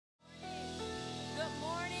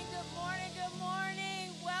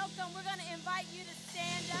invite you to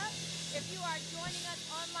stand up. If you are joining us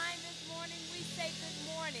online this morning, we say good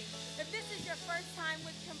morning. If this is your first time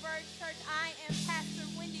with Converge Church, I am Pastor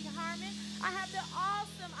Wendy Harmon. I have the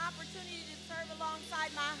awesome opportunity to serve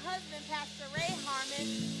alongside my husband, Pastor Ray Harmon,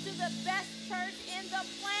 to the best church in the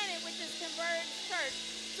planet, which is Converge Church.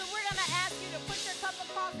 So we're going to ask you to put your cup of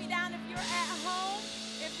coffee down if you're at home.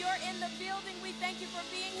 If you're in the building, we thank you for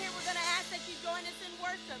being here. We're going to ask that you join us in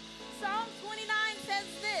worship. Psalm 29 says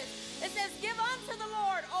this. It says, give unto the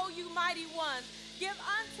Lord, O you mighty ones. Give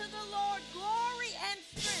unto the Lord glory and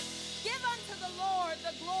strength. Give unto the Lord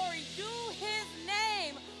the glory due his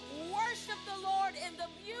name. Worship the Lord in the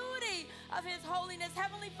beauty of his holiness.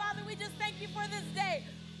 Heavenly Father, we just thank you for this day.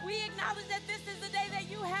 We acknowledge that this is the day that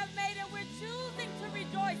you have made, and we're choosing to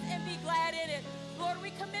rejoice and be glad in it. Lord, we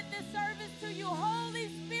commit this service to you. Holy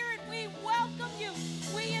Spirit, we welcome you.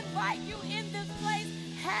 We invite you in this place.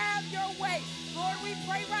 Have your way. Lord, we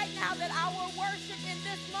pray right now that our worship in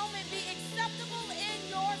this moment be acceptable in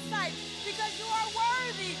your sight, because you are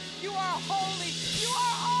worthy, you are holy, you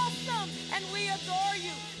are awesome, and we adore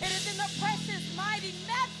you. It is in the precious, mighty,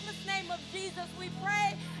 matchless name of Jesus we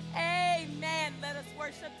pray. Amen. Let us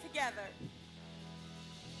worship together.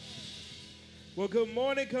 Well, good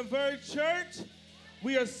morning, Converge Church.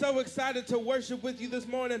 We are so excited to worship with you this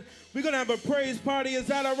morning. We're going to have a praise party. Is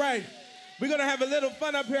that all right? We're going to have a little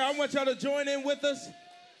fun up here. I want y'all to join in with us.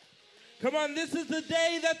 Come on, this is the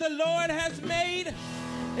day that the Lord has made,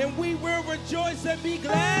 and we will rejoice and be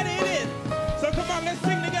glad in it. So come on, let's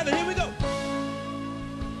sing together. Here we go.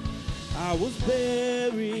 I was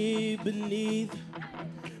buried beneath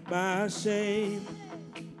my shame.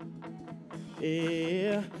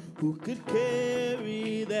 Yeah, who could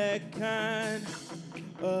carry that kind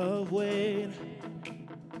of weight?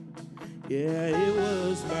 Yeah, it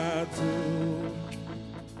was my tomb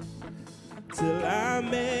till I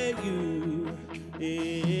met you.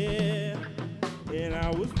 Yeah, and I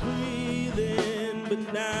was breathing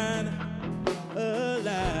but not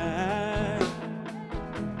alive.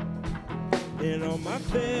 And all my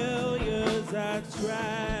failures I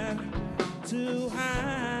tried to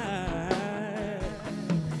hide.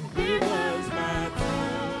 It was my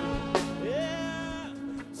time, yeah,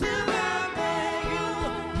 till I met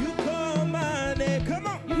you. You called my name, come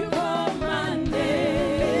on. You called my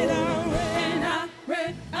name, and I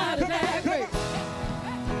ran out of that grave.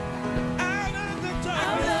 Out of the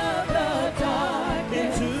darkness, Out of the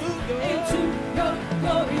darkness, into your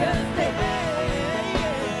glorious day.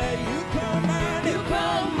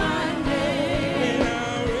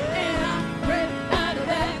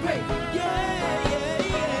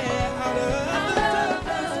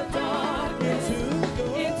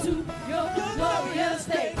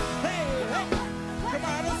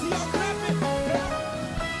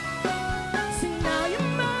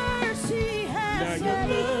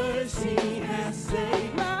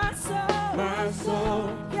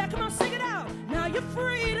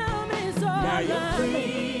 Freedom is all. Now your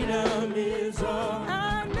freedom is all. I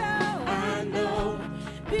know.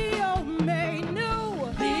 Be old made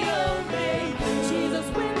new. Be old made new. Jesus,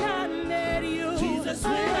 when I met you. Jesus,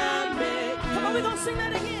 when I met you. Come on, we're gonna sing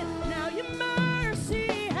that again. Now your mercy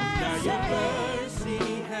has saved. Now your mercy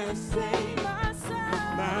has saved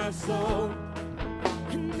my soul.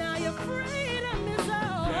 And now your freedom is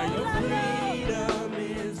all. Now your freedom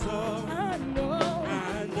is all. I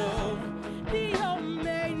know. Be old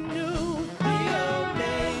made new. Be old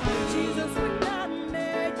made new. Jesus, when I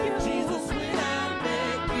met you. Jesus, when I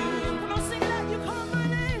met you. Come on, sing it out. You call my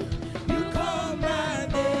name. You call my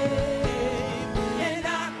name, and I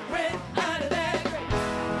ran out of that grave.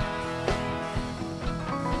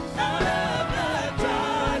 Out of the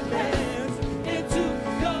darkness, into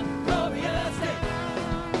your glorious day.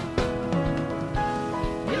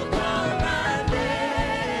 You call my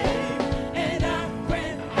name, and I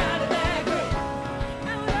ran out of that grave.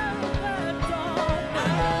 Out of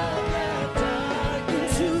the dark,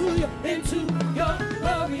 into your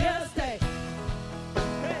glorious day.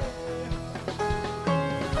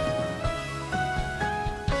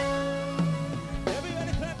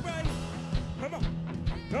 Everybody clap right. Come on.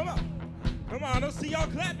 Come on. Come on. I don't see y'all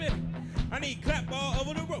clapping. I need clap all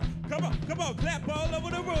over the room. Come on. Come on. Clap all over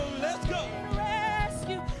the room. Let's go.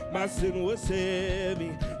 Rescue. My sin was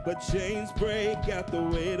heavy, but chains break at the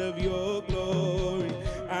weight of your glory.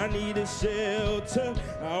 I needed shelter.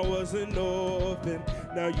 I was an orphan.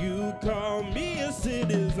 Now you call me a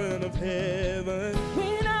citizen of heaven.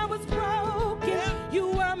 When I was broken, you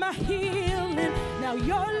were my healing. Now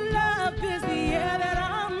your love is the air that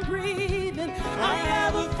I'm breathing. I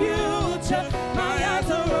have a future. My eyes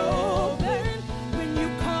are open when you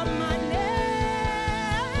call my name.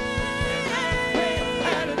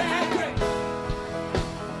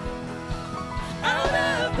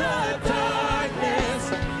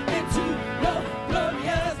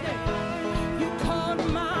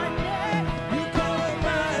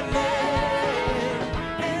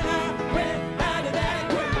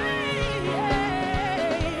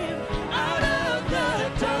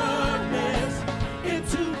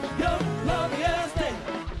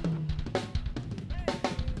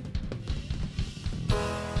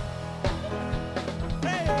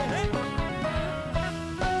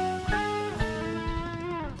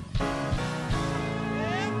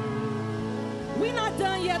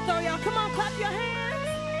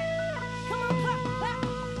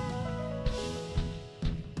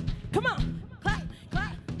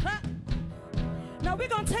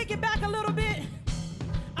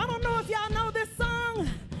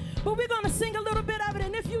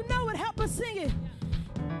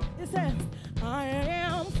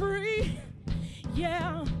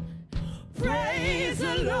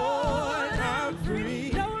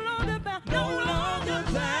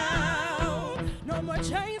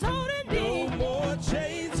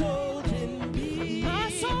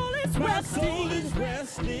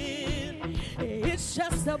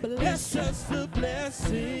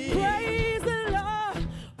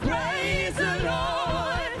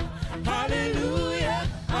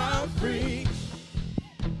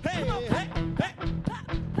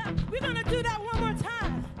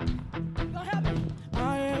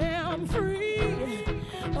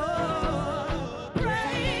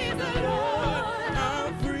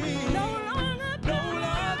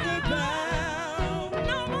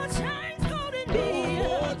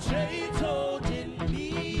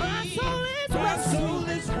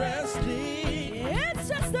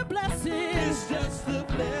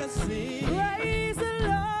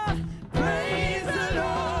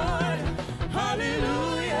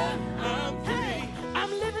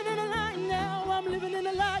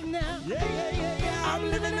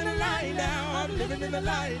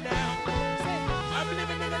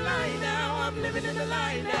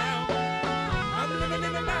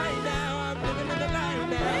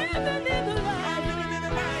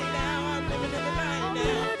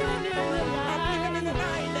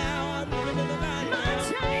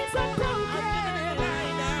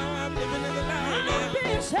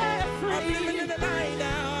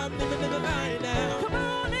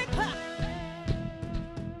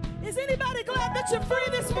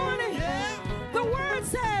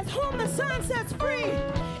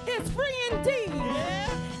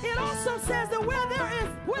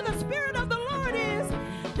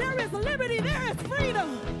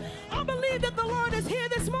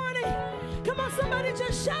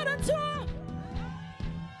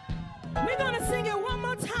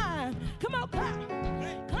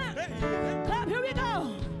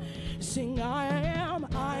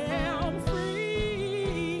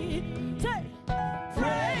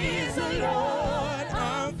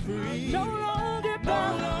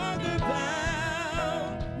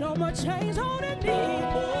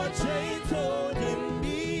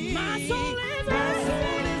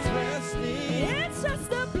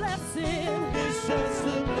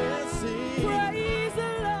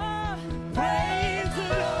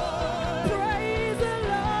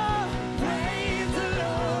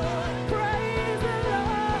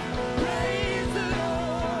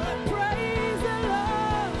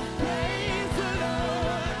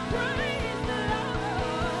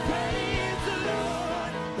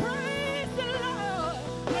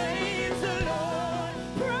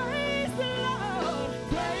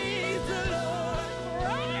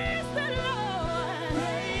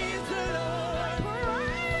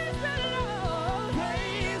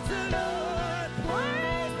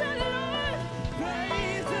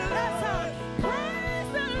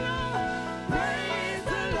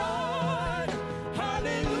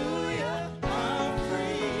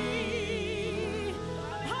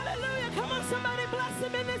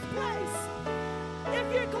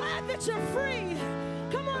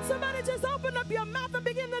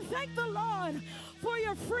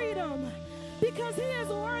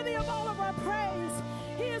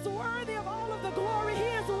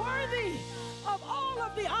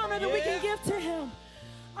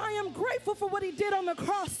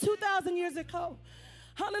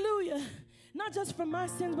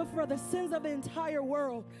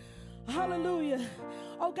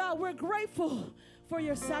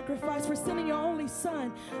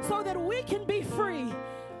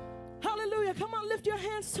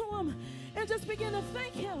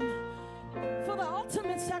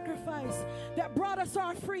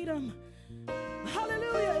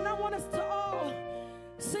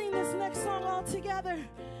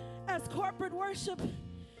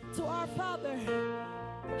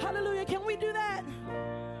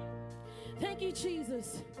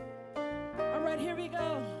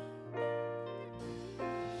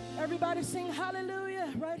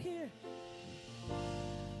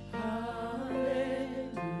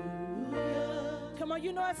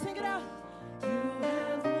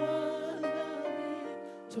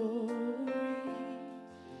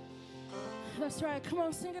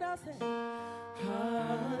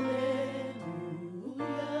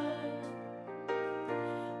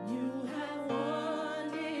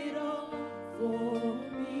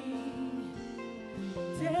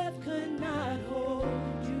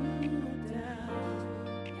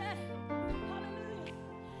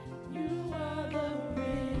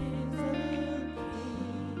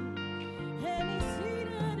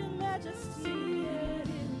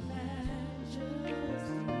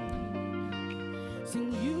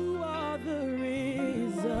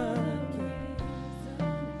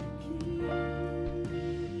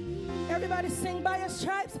 Everybody sing by his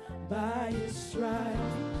stripes. By his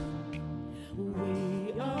stripes,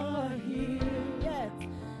 we are healed. Yes.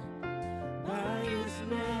 By his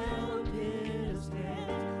nail-pierced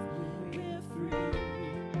hands, we're free.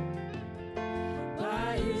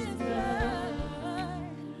 By his blood,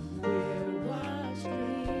 we're washed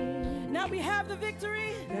clean. Now we have the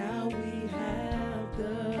victory. Now we have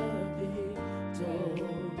the victory.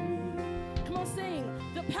 Come on, sing.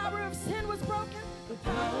 The power of sin was broken. The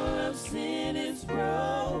power of sin is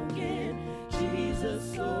broken.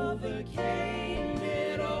 Jesus overcame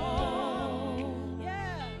it all.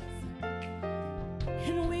 Yes.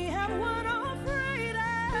 And we have won our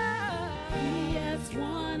freedom. He has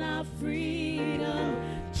won our freedom.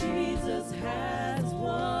 Jesus has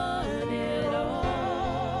won it all.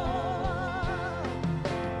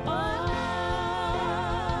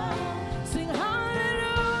 Sing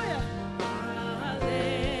hallelujah.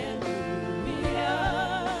 Hallelujah.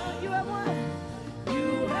 You have won.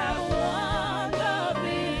 You have won the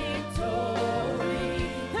victory.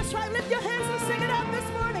 That's right. Lift your hands and sing it out this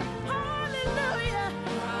morning. Hallelujah.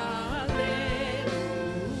 Hallelujah.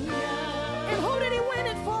 And who did he win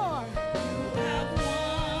it for? You have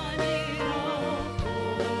won it all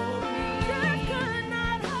for me. Death could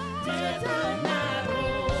not hold you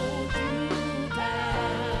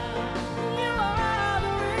down. You are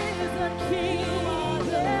the risen King. You are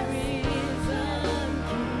the risen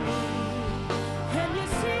King. And you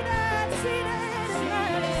see that, in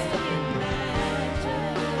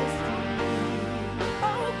majesty.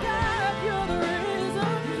 Oh God, you're the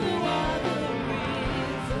risen King. You are the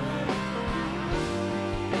risen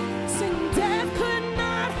King. Sing, death could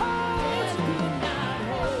not hold you down.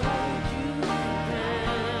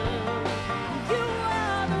 You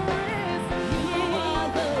are the risen King. You are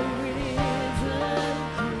the risen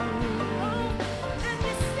King. And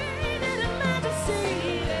you're seated in majesty.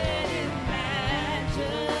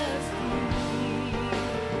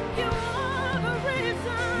 You are the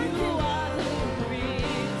risen King. You are the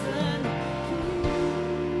risen King.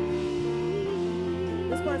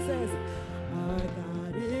 This part says, our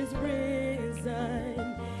God is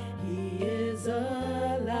risen. He is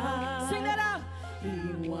alive. Sing that out.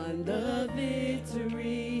 He won the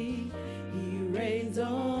victory. He reigns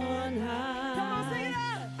on high. Come on, sing it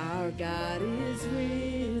out. Our God is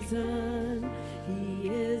risen. He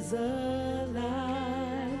is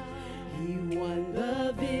alive. He won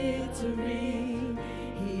the victory.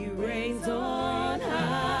 He reigns on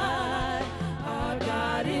high. Our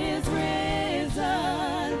God is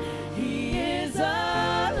risen. He is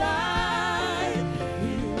alive.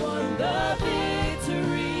 He won the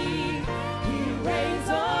victory. He reigns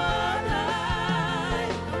on high.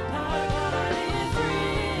 Our God is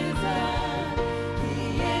risen. He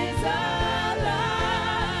is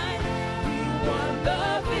alive. He won the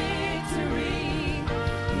victory.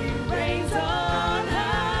 He reigns on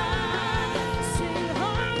high. Sing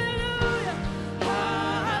hallelujah.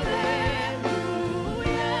 Hallelujah.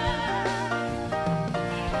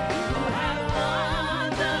 You have won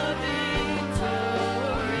the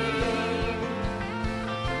victory.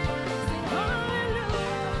 Sing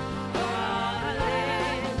hallelujah. Hallelujah.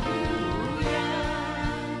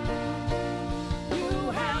 You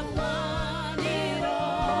have won it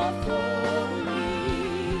all for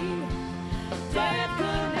me. Death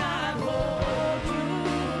could not hold you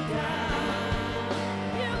down.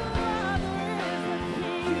 You are the risen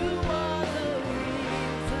King. You are the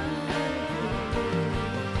risen King.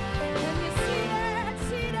 And you seated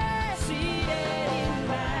in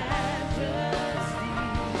majesty.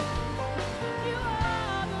 You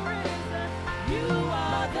are the risen. You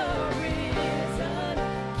are the risen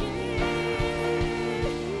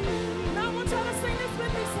King. Now I want y'all to sing this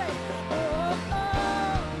with me. Say, oh, oh,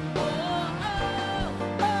 oh, oh,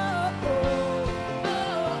 oh, oh,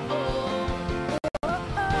 oh,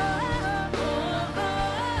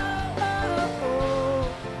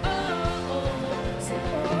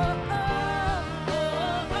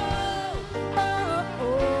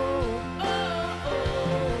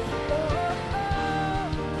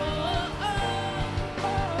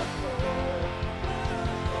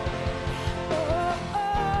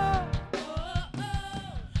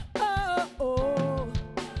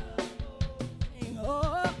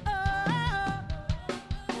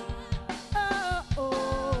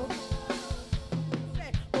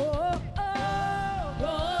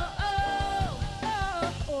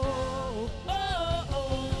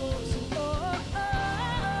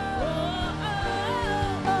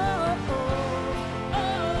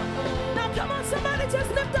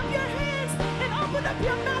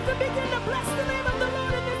 your mouth and begin to bless the name of the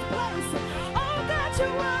Lord in this place. Oh God, you're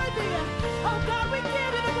worthy. Oh God, we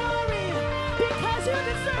give you the glory.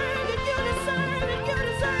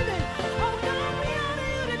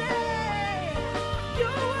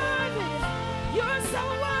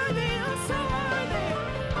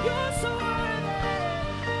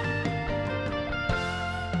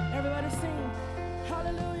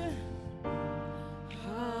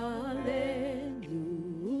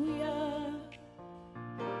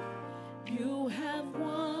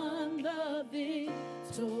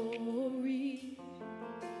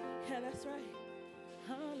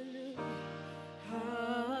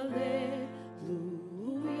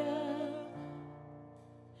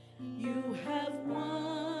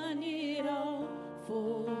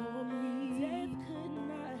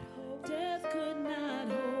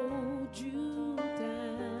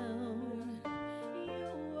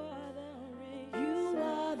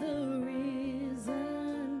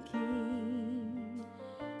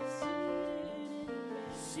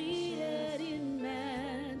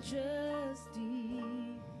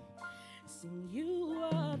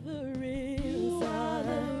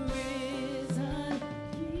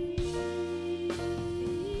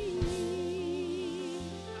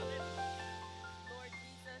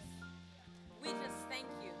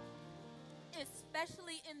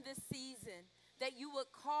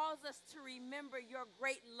 remember your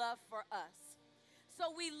great love for us.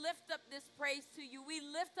 So we lift up this praise to you. We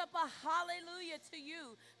lift up a hallelujah to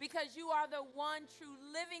you because you are the one true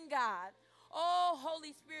living God. Oh,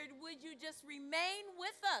 Holy Spirit, would you just remain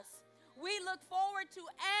with us? We look forward to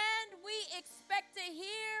and we expect to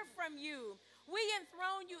hear from you. We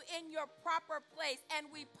enthrone you in your proper place and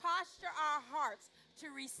we posture our hearts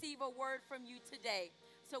to receive a word from you today.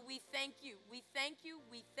 So we thank you, we thank you,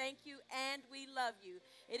 we thank you, and we love you.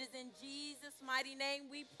 It is in Jesus' mighty name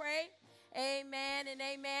we pray. Amen and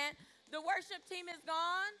amen. The worship team is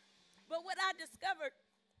gone, but what I discovered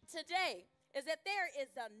today is that there is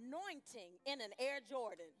anointing in an Air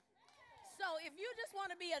Jordan. So if you just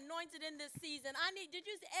want to be anointed in this season,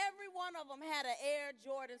 every one of them had an Air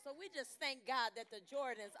Jordan. So we just thank God that the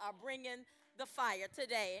Jordans are bringing the fire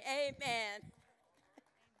today. Amen.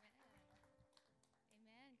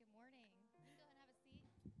 Amen. Good morning. You can go ahead and have a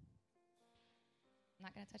seat. I'm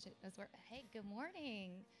not going to touch it. Hey, good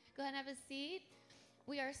morning. Go ahead and have a seat.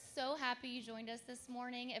 We are so happy you joined us this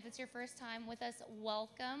morning. If it's your first time with us,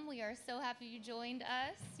 welcome. We are so happy you joined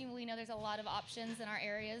us. We know there's a lot of options in our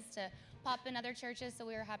areas to pop in other churches, so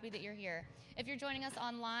we are happy that you're here. If you're joining us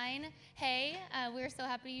online, hey, we're so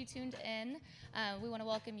happy you tuned in. We want to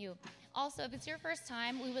welcome you. Also, if it's your first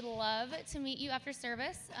time, we would love to meet you after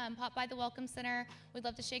service. Pop by the Welcome Center. We'd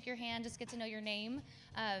love to shake your hand, just get to know your name,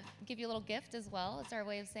 give you a little gift as well. It's our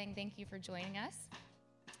way of saying thank you for joining us.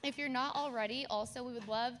 If you're not already, also, we would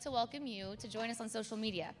love to welcome you to join us on social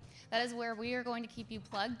media. That is where we are going to keep you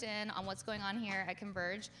plugged in on what's going on here at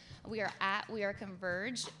Converge. We are at We Are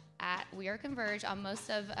Converge, at We Are Converge on most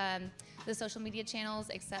of the social media channels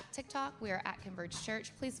except TikTok. We are at Converge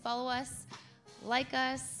Church. Please follow us, like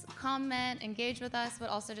us, comment, engage with us, but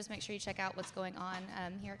also just make sure you check out what's going on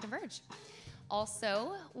here at Converge.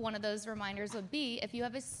 Also, one of those reminders would be if you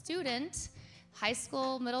have a student, high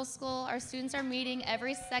school, middle school, our students are meeting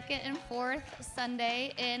every second and fourth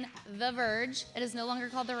Sunday in The Verge. It is no longer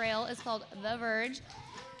called The Rail, it's called The Verge.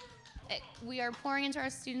 We are pouring into our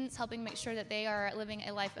students, helping make sure that they are living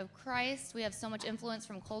a life of Christ. We have so much influence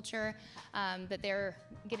from culture that they're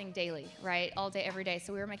getting daily, right? All day, every day.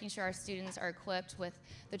 So we're making sure our students are equipped with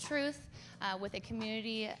the truth, with a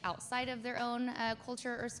community outside of their own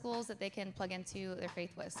culture or schools that they can plug into their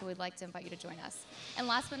faith with. So we'd like to invite you to join us. And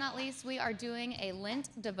last but not least, we are doing a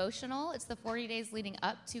Lent devotional. It's the 40 days leading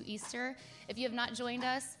up to Easter. If you have not joined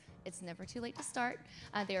us, it's never too late to start.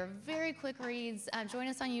 They are very quick reads. Join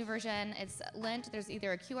us on YouVersion. It's Lent. There's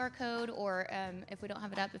either a QR code or if we don't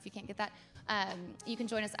have it up, if you can't get that, you can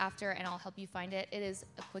join us after and I'll help you find it. It is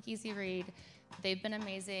a quick, easy read. They've been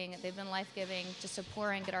amazing. They've been life-giving just to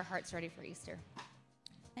pour and get our hearts ready for Easter.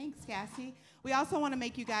 Thanks, Cassie. We also want to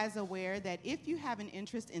make you guys aware that if you have an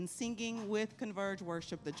interest in singing with Converge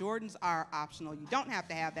Worship, the Jordans are optional. You don't have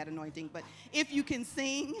to have that anointing, but if you can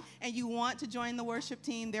sing and you want to join the worship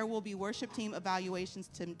team, there will be worship team evaluations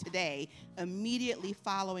today, immediately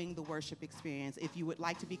following the worship experience. If you would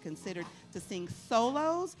like to be considered to sing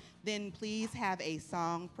solos, then please have a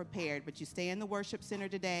song prepared. But you stay in the worship center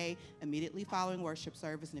today, immediately following worship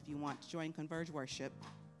service, and if you want to join Converge Worship,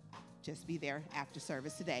 just be there after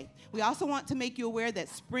service today. We also want to make you aware that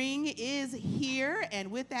spring is here, and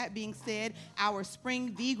with that being said, our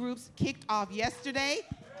spring V groups kicked off yesterday.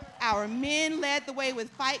 Our men led the way with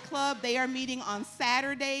Fight Club. They are meeting on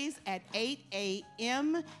Saturdays at 8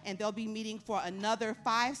 a.m., and they'll be meeting for another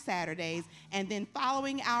 5 Saturdays. And then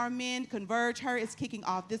following our men, Converge Her is kicking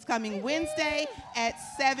off this coming Wednesday at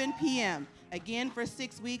 7 p.m. Again, for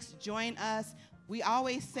 6 weeks, join us. We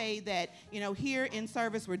always say that, here in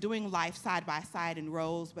service, we're doing life side by side in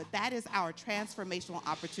rows, but that is our transformational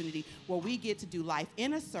opportunity where we get to do life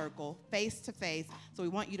in a circle, face to face. So we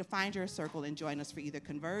want you to find your circle and join us for either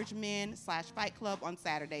Converge Men / Fight Club on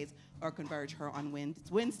Saturdays or Converge Her on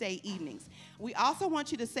Wednesday evenings. We also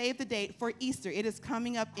want you to save the date for Easter. It is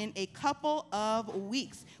coming up in a couple of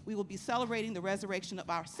weeks. We will be celebrating the resurrection of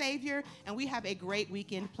our Savior, and we have a great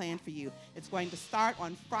weekend planned for you. It's going to start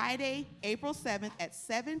on Friday, April 7th at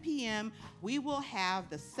 7 p.m. We will have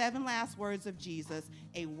the 7 last words of Jesus,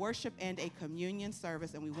 a worship and a communion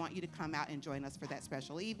service, and we want you to come out and join us for that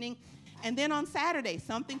special evening. And then on Saturday,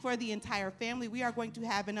 something for the entire family, we are going to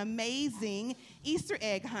have an amazing Easter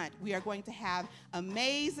egg hunt. We are going to have a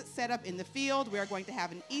maze set up in the field. We are going to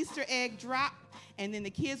have an Easter egg drop, and then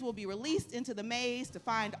the kids will be released into the maze to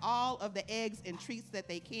find all of the eggs and treats that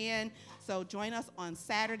they can. So join us on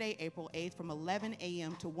Saturday, April 8th from 11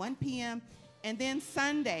 a.m. to 1 p.m. And then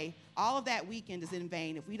Sunday, all of that weekend is in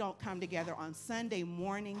vain if we don't come together on Sunday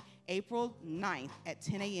morning, April 9th at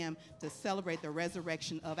 10 a.m. to celebrate the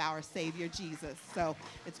resurrection of our Savior Jesus. So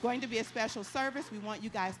it's going to be a special service. We want you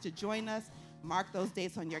guys to join us. Mark those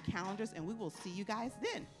dates on your calendars, and we will see you guys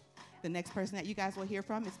then. The next person that you guys will hear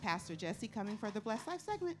from is Pastor Jesse, coming for the Blessed Life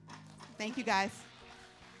segment. Thank you, guys.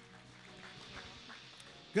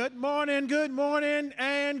 Good morning,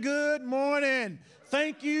 and good morning.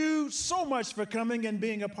 Thank you so much for coming and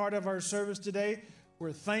being a part of our service today.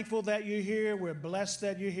 We're thankful that you're here. We're blessed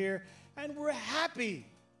that you're here. And we're happy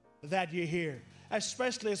that you're here,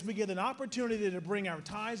 especially as we get an opportunity to bring our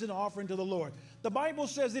tithes and offering to the Lord. The Bible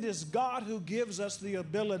says it is God who gives us the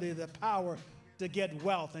ability, the power to get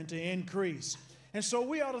wealth and to increase. And so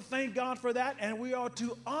we ought to thank God for that, and we ought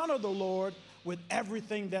to honor the Lord with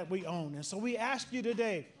everything that we own. And so we ask you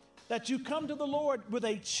today that you come to the Lord with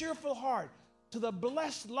a cheerful heart, to the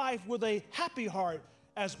blessed life with a happy heart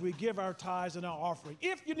as we give our tithes and our offering.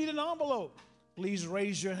 If you need an envelope, please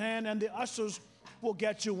raise your hand and the ushers will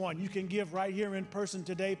get you one. You can give right here in person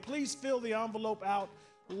today. Please fill the envelope out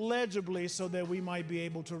legibly so that we might be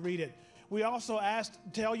able to read it. We also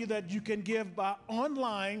tell you that you can give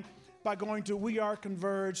online by going to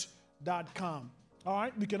weareconverge.com. All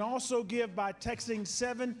right, we can also give by texting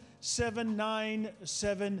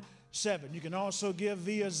 77977. You can also give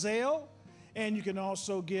via Zelle, and you can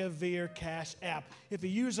also give via Cash App. If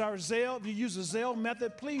you use our Zelle, if you use the Zelle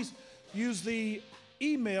method, please use the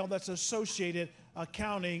email that's associated,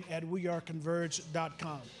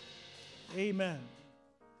 accounting@weareconverge.com. Amen.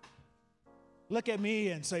 Look at me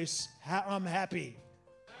and say, I'm happy.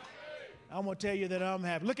 I'm going to tell you that I'm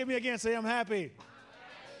happy. Look at me again and say, I'm happy.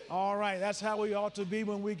 All right, that's how we ought to be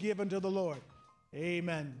when we give unto the Lord.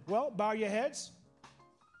 Amen. Well, bow your heads.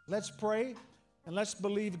 Let's pray, and let's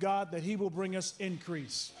believe God that he will bring us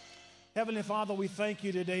increase. Heavenly Father, we thank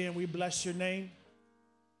you today, and we bless your name.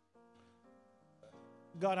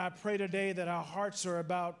 God, I pray today that our hearts are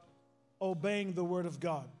about obeying the word of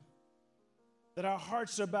God, that our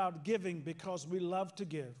hearts are about giving because we love to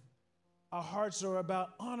give. Our hearts are about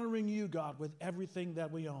honoring you, God, with everything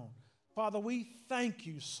that we own. Father, we thank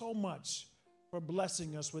you so much for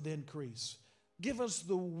blessing us with increase. Give us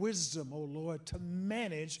the wisdom, O Lord, to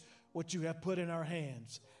manage what you have put in our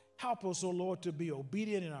hands. Help us, O Lord, to be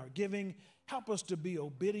obedient in our giving. Help us to be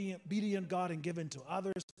obedient, God, in giving to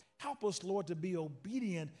others. Help us, Lord, to be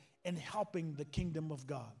obedient in helping the kingdom of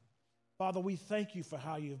God. Father, we thank you for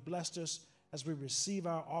how you have blessed us as we receive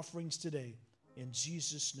our offerings today. In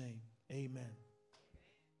Jesus' name, amen.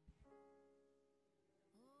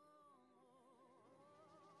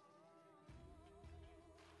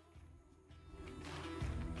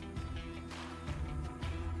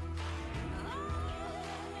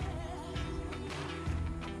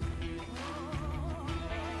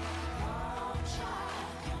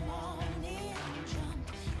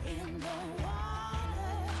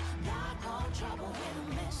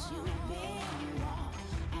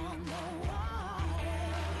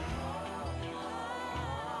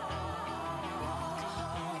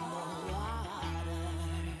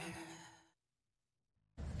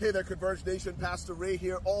 Hey there, Converge Nation. Pastor Ray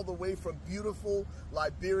here, all the way from beautiful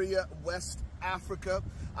Liberia, West Africa.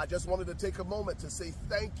 I just wanted to take a moment to say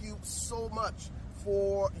thank you so much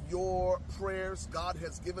for your prayers. God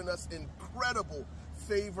has given us incredible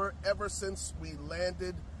favor ever since we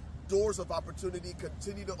landed. Doors of opportunity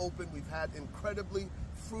continue to open. We've had incredibly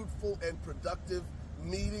fruitful and productive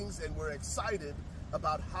meetings, and we're excited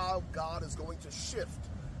about how God is going to shift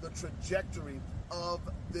the trajectory of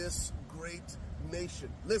this great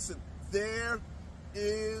nation. Listen, there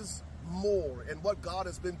is more. And what God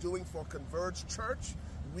has been doing for Converge Church,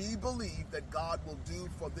 we believe that God will do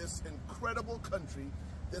for this incredible country,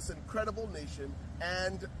 this incredible nation,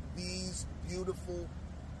 and these beautiful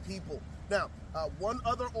people. Now, one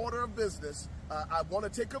other order of business, I want to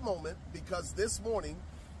take a moment because this morning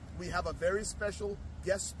we have a very special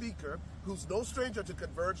guest speaker who's no stranger to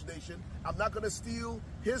Converge Nation. I'm not going to steal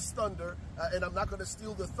his thunder, and I'm not going to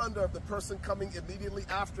steal the thunder of the person coming immediately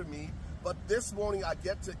after me, but this morning I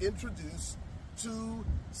get to introduce two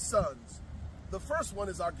sons. The first one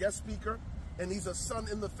is our guest speaker, and he's a son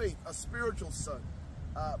in the faith, a spiritual son.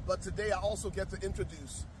 But today I also get to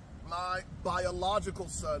introduce my biological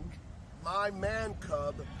son, my man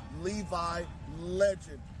cub, Levi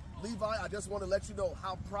Legend. Levi, I just want to let you know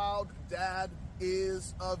how proud Dad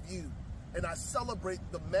is of you. And I celebrate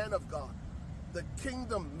the man of God, the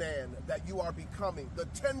kingdom man that you are becoming, the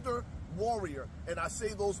tender warrior. And I say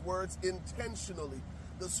those words intentionally.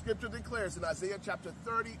 The scripture declares in Isaiah chapter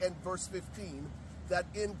 30 and verse 15 that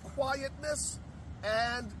in quietness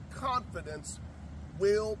and confidence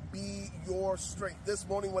will be your strength. This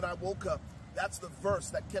morning when I woke up, that's the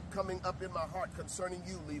verse that kept coming up in my heart concerning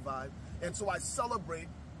you, Levi. And so I celebrate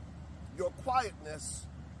your quietness,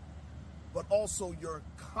 but also your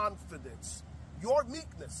confidence your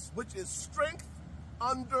meekness, which is strength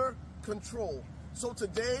under control. So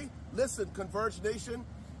today, listen, Converge Nation,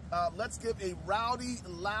 let's give a rowdy,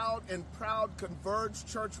 loud, and proud Converge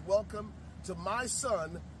Church welcome to my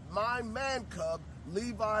son, my man cub,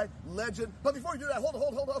 Levi Legend. But before you do that, hold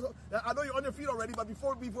on. I know you're on your feet already, but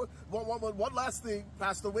before one last thing,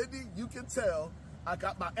 Pastor Wendy, you can tell I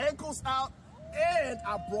got my ankles out and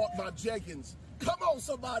I brought my jeggings. Come on,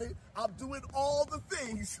 somebody. I'm doing all the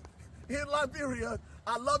things in Liberia.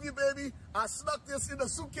 I love you, baby. I snuck this in a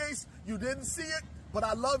suitcase. You didn't see it, but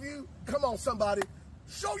I love you. Come on, somebody.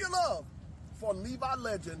 Show your love for Levi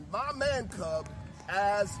Legend, my man cub,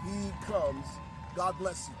 as he comes. God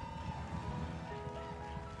bless you.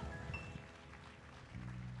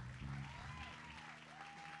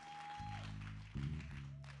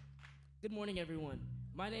 Good morning, everyone.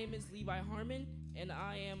 My name is Levi Harmon, and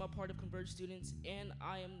I am a part of Converge Students, and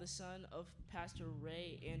I am the son of Pastor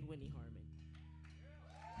Ray and Winnie Harmon.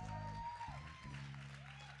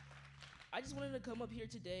 I just wanted to come up here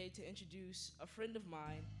today to introduce a friend of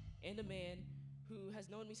mine and a man who has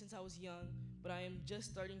known me since I was young, but I am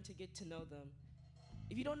just starting to get to know them.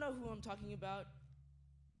 If you don't know who I'm talking about,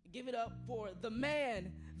 give it up for the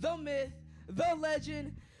man, the myth, the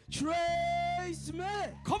legend, Trey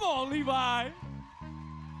Smith. Come on, Levi.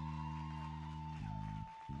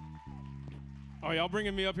 Oh, y'all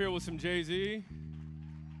bringing me up here with some Jay-Z?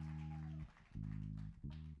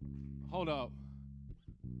 Hold up.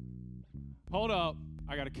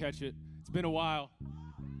 I gotta catch it. It's been a while.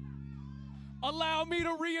 Allow me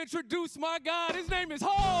to reintroduce my God. His name is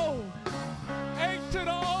Ho. H to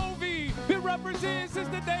the O-V. Been representing since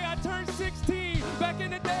the day I turned 16. Back in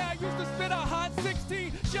the day, I used to spit a hot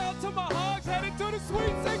 16. Shout out to my hogs headed to the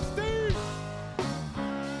Sweet 16.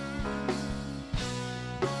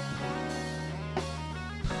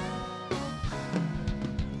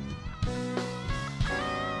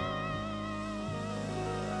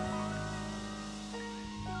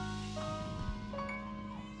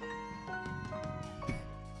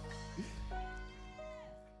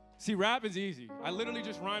 See, rap is easy. I literally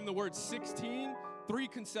just rhymed the word 16 3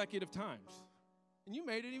 consecutive times. And you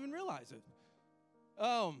made it even realize it.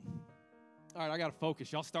 All right, I got to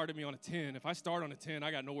focus. Y'all started me on a 10. If I start on a 10,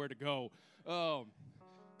 I got nowhere to go.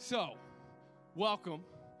 So, welcome.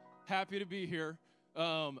 Happy to be here.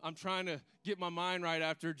 I'm trying to get my mind right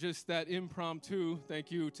after just that impromptu.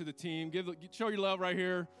 Thank you to the team. Show your love right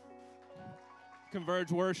here.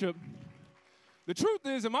 Converge worship. The truth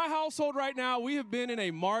is, in my household right now, we have been in a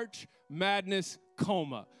March Madness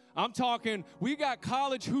coma. I'm talking, we got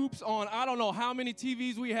college hoops on, I don't know how many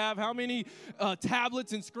TVs we have, how many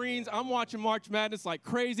tablets and screens. I'm watching March Madness like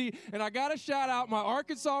crazy. And I got to shout out my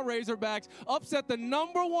Arkansas Razorbacks, upset the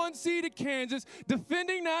 #1 seeded Kansas,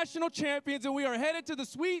 defending national champions, and we are headed to the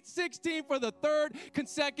Sweet 16 for the 3rd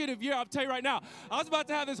consecutive year. I'll tell you right now, I was about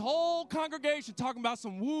to have this whole congregation talking about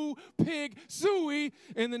some woo, pig, suey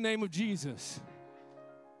in the name of Jesus.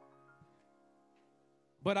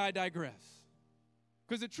 But I digress.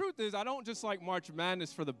 Because the truth is, I don't just like March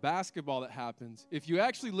Madness for the basketball that happens. If you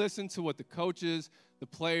actually listen to what the coaches, the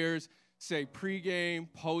players say pregame,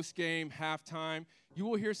 postgame, halftime, you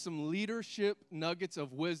will hear some leadership nuggets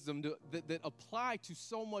of wisdom that apply to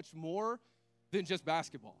so much more than just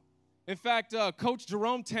basketball. In fact, Coach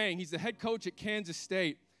Jerome Tang, he's the head coach at Kansas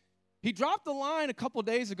State. He dropped a line a couple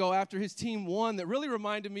days ago after his team won that really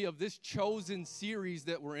reminded me of this Chosen series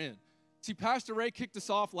that we're in. See, Pastor Ray kicked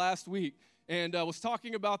us off last week and was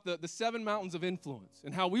talking about the 7 mountains of influence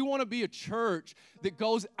and how we want to be a church that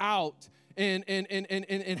goes out and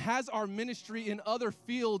has our ministry in other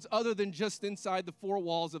fields other than just inside the 4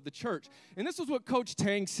 walls of the church. And this was what Coach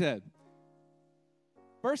Tang said.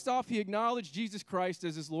 First off, he acknowledged Jesus Christ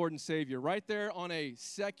as his Lord and Savior right there on a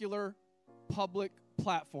secular public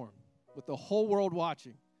platform with the whole world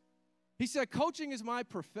watching. He said, coaching is my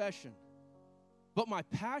profession, but my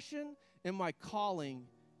passion and my calling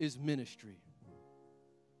is ministry.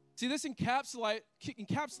 See, this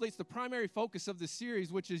encapsulates the primary focus of this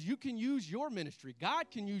series, which is you can use your ministry.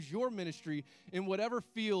 God can use your ministry in whatever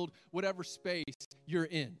field, whatever space you're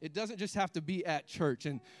in. It doesn't just have to be at church.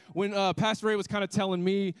 And when Pastor Ray was kind of telling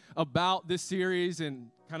me about this series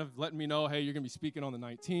and kind of letting me know, hey, you're going to be speaking on the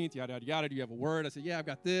 19th, yada, yada, yada. Do you have a word? I said, yeah, I've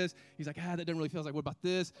got this. He's like, that doesn't really feel. I was like, what about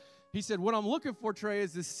this? He said, what I'm looking for, Trey,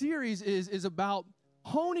 is this series is about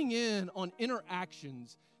honing in on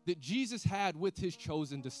interactions that Jesus had with his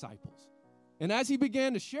chosen disciples. And as he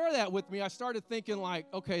began to share that with me, I started thinking like,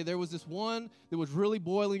 okay, there was this one that was really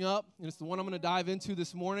boiling up, and it's the one I'm going to dive into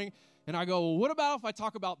this morning. And I go, well, what about if I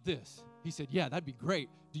talk about this? He said, yeah, that'd be great.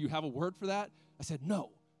 Do you have a word for that? I said, no,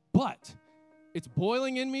 but It's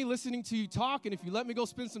boiling in me listening to you talk, and if you let me go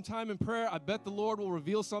spend some time in prayer, I bet the Lord will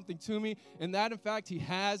reveal something to me, and that, in fact, he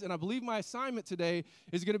has. And I believe my assignment today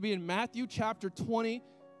is going to be in Matthew chapter 20,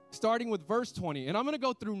 starting with verse 20. And I'm going to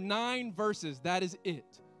go through 9 verses. That is it.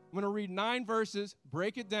 I'm going to read 9 verses,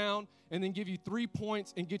 break it down, and then give you 3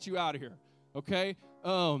 points and get you out of here, okay?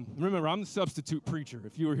 Remember, I'm the substitute preacher,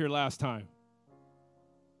 if you were here last time.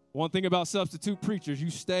 One thing about substitute preachers, you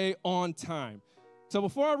stay on time. So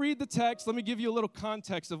before I read the text, let me give you a little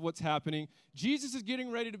context of what's happening. Jesus is getting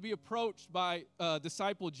ready to be approached by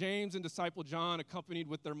disciple James and disciple John, accompanied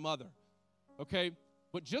with their mother, okay?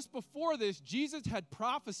 But just before this, Jesus had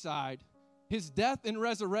prophesied his death and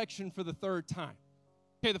resurrection for the 3rd time.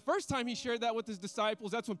 Okay, the first time he shared that with his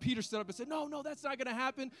disciples, that's when Peter stood up and said, no, that's not going to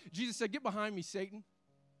happen. Jesus said, get behind me, Satan.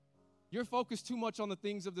 You're focused too much on the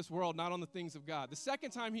things of this world, not on the things of God. The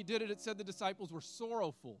second time he did it, it said the disciples were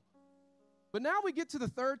sorrowful. But now we get to the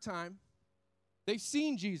 3rd time. They've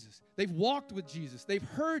seen Jesus. They've walked with Jesus. They've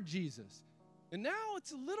heard Jesus. And now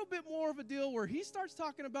it's a little bit more of a deal where he starts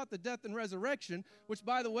talking about the death and resurrection, which,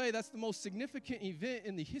 by the way, that's the most significant event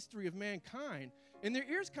in the history of mankind. And their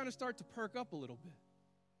ears kind of start to perk up a little bit.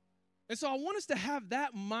 And so I want us to have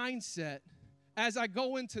that mindset as I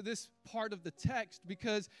go into this part of the text,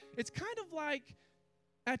 because it's kind of like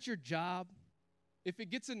at your job. If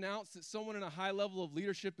it gets announced that someone in a high level of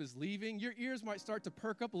leadership is leaving, your ears might start to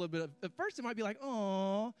perk up a little bit. At first, it might be like,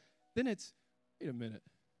 oh, then it's, wait a minute.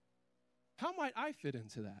 How might I fit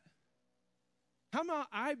into that? How might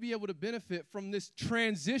I be able to benefit from this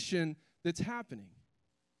transition that's happening?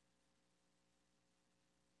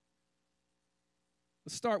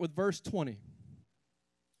 Let's start with verse 20.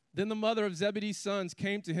 Then the mother of Zebedee's sons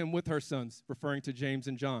came to him with her sons, referring to James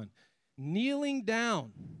and John, kneeling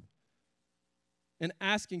down and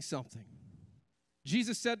asking something.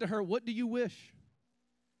 Jesus said to her, what do you wish?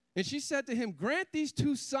 And she said to him, grant these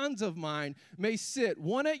 2 sons of mine may sit,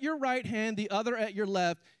 one at your right hand, the other at your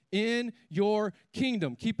left, in your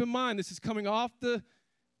kingdom. Keep in mind, this is coming off the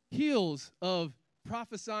heels of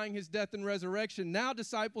prophesying his death and resurrection. Now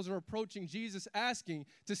disciples are approaching Jesus, asking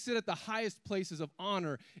to sit at the highest places of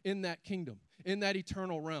honor in that kingdom, in that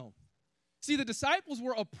eternal realm. See, the disciples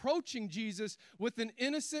were approaching Jesus with an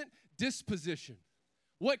innocent disposition.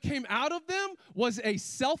 What came out of them was a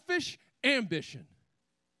selfish ambition.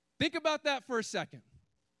 Think about that for a second.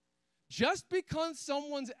 Just because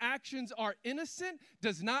someone's actions are innocent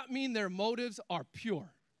does not mean their motives are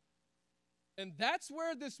pure. And that's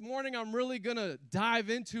where this morning I'm really going to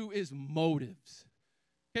dive into is motives.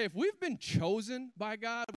 Okay, if we've been chosen by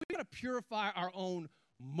God, we've got to purify our own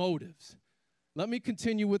motives. Let me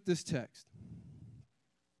continue with this text.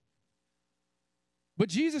 But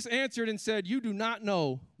Jesus answered and said, you do not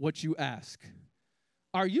know what you ask.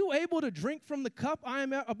 Are you able to drink from the cup I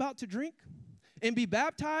am about to drink and be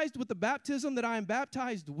baptized with the baptism that I am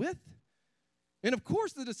baptized with? And of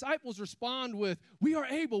course, the disciples respond with, we are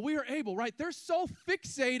able, right? They're so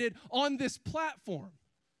fixated on this platform.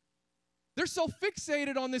 They're so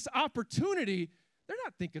fixated on this opportunity, they're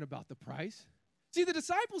not thinking about the price. See, the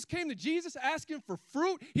disciples came to Jesus asking for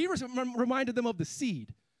fruit. He reminded them of the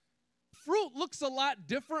seed. Fruit looks a lot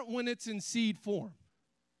different when it's in seed form.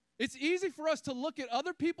 It's easy for us to look at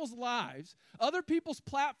other people's lives, other people's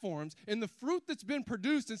platforms, and the fruit that's been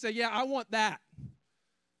produced and say, yeah, I want that.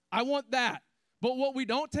 I want that. But what we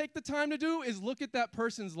don't take the time to do is look at that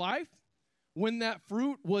person's life when that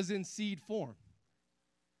fruit was in seed form.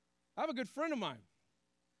 I have a good friend of mine.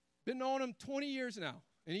 Been knowing him 20 years now.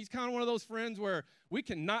 And he's kind of one of those friends where we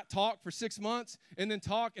can not talk for 6 months and then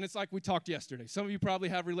talk, and it's like we talked yesterday. Some of you probably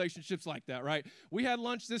have relationships like that, right? We had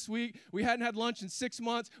lunch this week. We hadn't had lunch in 6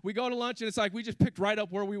 months. We go to lunch, and it's like we just picked right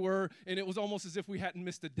up where we were, and it was almost as if we hadn't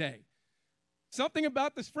missed a day. Something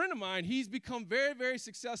about this friend of mine, he's become very, very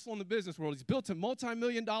successful in the business world. He's built a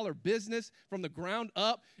multi-million-dollar business from the ground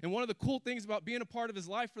up, and one of the cool things about being a part of his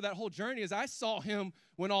life for that whole journey is I saw him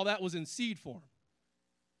when all that was in seed form.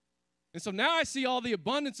 And so now I see all the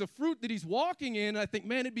abundance of fruit that he's walking in, and I think,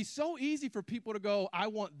 man, it'd be so easy for people to go, I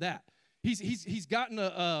want that. He's gotten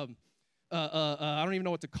I don't even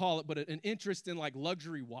know what to call it, but an interest in like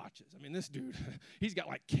luxury watches. I mean, this dude, he's got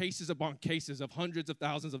like cases upon cases of hundreds of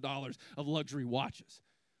thousands of dollars of luxury watches.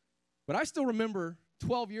 But I still remember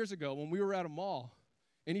 12 years ago when we were at a mall,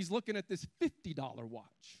 and he's looking at this $50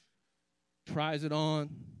 watch. Tries it on,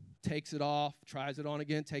 takes it off, tries it on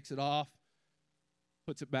again, takes it off,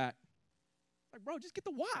 puts it back. Like, bro, just get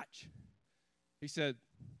the watch. He said,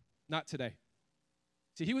 not today.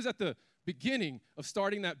 See, he was at the beginning of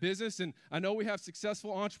starting that business, and I know we have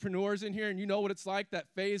successful entrepreneurs in here, and you know what it's like, that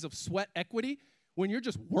phase of sweat equity, when you're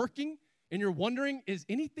just working and you're wondering, is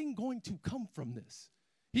anything going to come from this?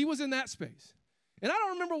 He was in that space. And I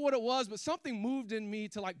don't remember what it was, but something moved in me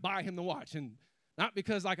to like buy him the watch. And not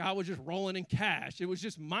because like I was just rolling in cash. It was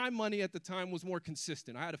just my money at the time was more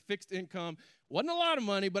consistent. I had a fixed income. Wasn't a lot of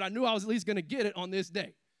money, but I knew I was at least going to get it on this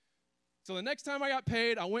day. So the next time I got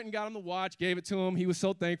paid, I went and got him the watch, gave it to him. He was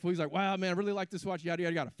so thankful. He's like, wow, man, I really like this watch, yada,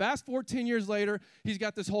 yada, yada. Fast forward 10 years later, he's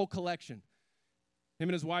got this whole collection. Him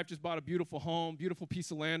and his wife just bought a beautiful home, beautiful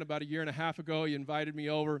piece of land about 1.5 years ago. He invited me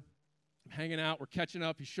over. I'm hanging out. We're catching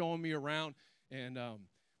up. He's showing me around. And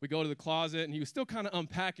we go to the closet, and he was still kind of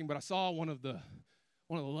unpacking, but I saw one of the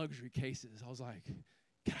luxury cases. I was like,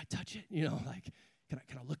 can I touch it? You know, like, can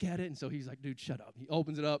I look at it? And so he's like, dude, shut up. He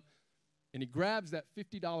opens it up. And he grabs that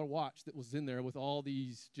 $50 watch that was in there with all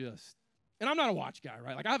these just, and I'm not a watch guy,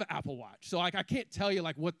 right? Like, I have an Apple Watch. So, like, I can't tell you,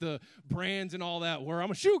 like, what the brands and all that were.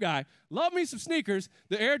 I'm a shoe guy. Love me some sneakers.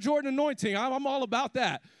 The Air Jordan Anointing, I'm all about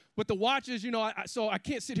that. But the watches, you know, so I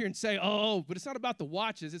can't sit here and say, oh, but it's not about the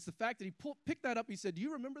watches. It's the fact that he picked that up. He said, do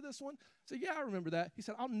you remember this one? I said, yeah, I remember that. He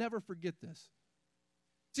said, I'll never forget this.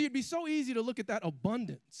 See, it'd be so easy to look at that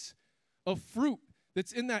abundance of fruit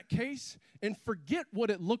that's in that case and forget what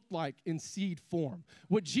it looked like in seed form.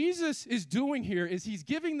 What Jesus is doing here is he's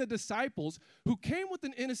giving the disciples who came with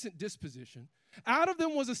an innocent disposition. Out of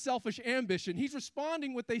them was a selfish ambition. He's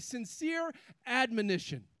responding with a sincere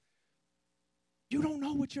admonition. You don't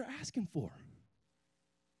know what you're asking for.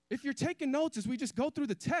 If you're taking notes as we just go through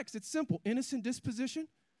the text, it's simple. Innocent disposition,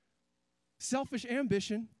 selfish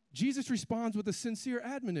ambition. Jesus responds with a sincere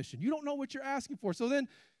admonition. You don't know what you're asking for. So then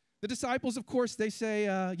the disciples, of course, they say,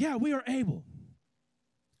 yeah, we are able.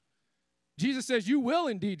 Jesus says, you will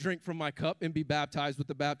indeed drink from my cup and be baptized with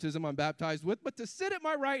the baptism I'm baptized with, but to sit at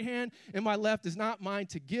my right hand and my left is not mine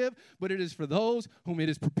to give, but it is for those whom it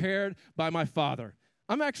is prepared by my Father.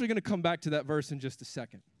 I'm actually going to come back to that verse in just a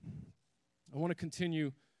second. I want to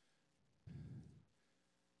continue.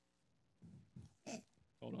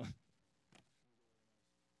 Hold on.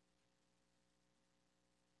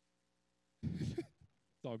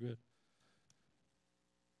 It's all good.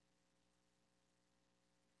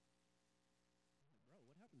 Bro,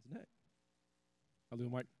 what happens next? I'll do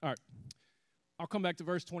Mike. All right. I'll come back to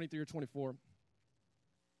verse 23 or 24.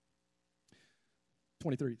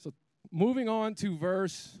 23. So moving on to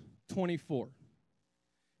verse 24.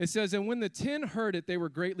 It says, and when the 10 heard it, they were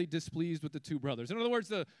greatly displeased with the two brothers. In other words,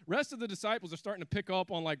 the rest of the disciples are starting to pick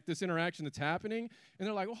up on like this interaction that's happening. And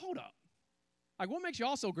they're like, well, hold up. Like, what makes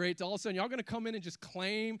y'all so great to all of a sudden y'all going to come in and just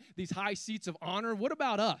claim these high seats of honor? What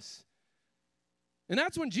about us? And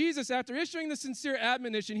that's when Jesus, after issuing the sincere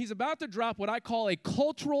admonition, he's about to drop what I call a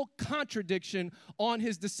cultural contradiction on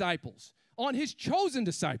his disciples, on his chosen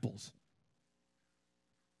disciples.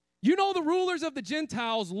 You know, the rulers of the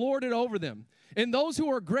Gentiles lord it over them, and those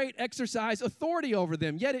who are great exercise authority over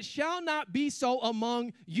them, yet it shall not be so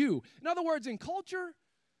among you. In other words, in culture,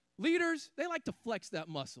 leaders, they like to flex that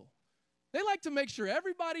muscle. They like to make sure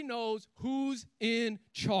everybody knows who's in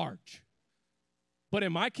charge. But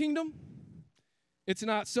in my kingdom, it's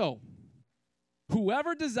not so.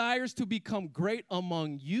 Whoever desires to become great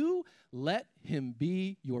among you, let him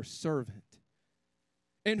be your servant.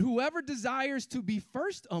 And whoever desires to be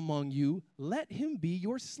first among you, let him be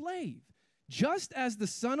your slave. Just as the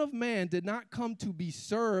Son of Man did not come to be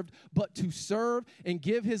served, but to serve and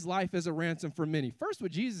give his life as a ransom for many. First,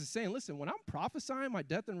 what Jesus is saying, listen, when I'm prophesying my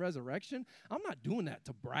death and resurrection, I'm not doing that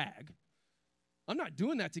to brag. I'm not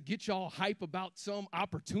doing that to get y'all hype about some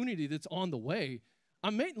opportunity that's on the way.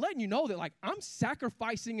 I'm letting you know that, like, I'm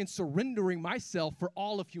sacrificing and surrendering myself for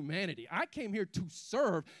all of humanity. I came here to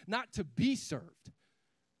serve, not to be served.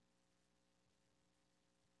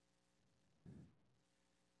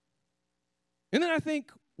 And then I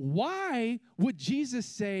think, why would Jesus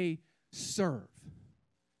say serve?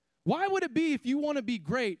 Why would it be if you want to be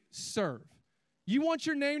great, serve? You want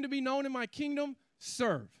your name to be known in my kingdom?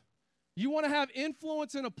 Serve. You want to have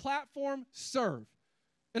influence in a platform? Serve.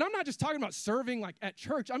 And I'm not just talking about serving like at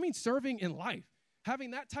church. I mean serving in life.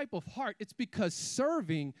 Having that type of heart, it's because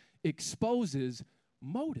serving exposes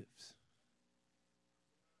motives.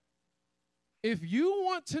 If you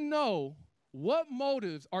want to know what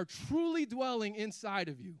motives are truly dwelling inside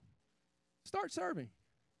of you, start serving.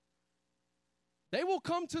 They will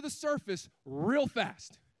come to the surface real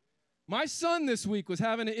fast. My son this week was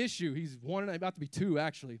having an issue. He's about to be 2,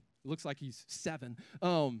 actually. It looks like he's 7.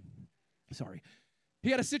 Sorry. He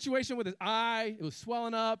had a situation with his eye. It was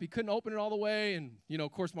swelling up. He couldn't open it all the way. And, you know,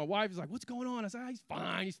 of course, my wife is like, what's going on? I said, he's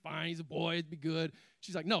fine. He's fine. He's a boy. It'd be good.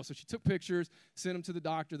 She's like, no. So she took pictures, sent them to the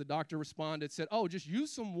doctor. The doctor responded, said, oh, just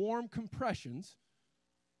use some warm compressions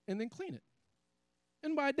and then clean it.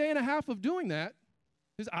 And by a day and a half of doing that,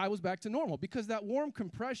 his eye was back to normal because that warm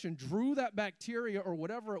compression drew that bacteria or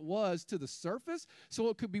whatever it was to the surface so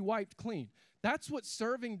it could be wiped clean. That's what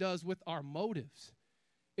serving does with our motives.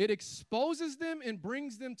 It exposes them and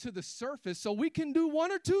brings them to the surface so we can do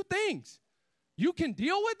one or two things. You can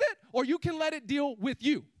deal with it or you can let it deal with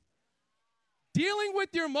you. Dealing with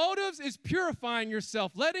your motives is purifying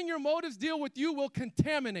yourself. Letting your motives deal with you will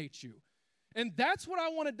contaminate you. And that's what I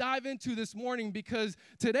want to dive into this morning because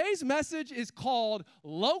today's message is called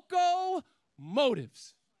Loco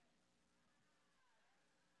Motives.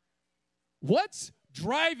 What's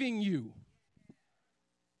driving you?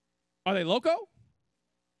 Are they loco?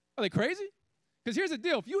 Are they crazy? Because here's the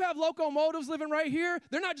deal. If you have loco motives living right here,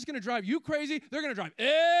 they're not just going to drive you crazy. They're going to drive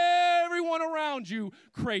everyone around you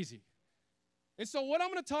crazy. And so what I'm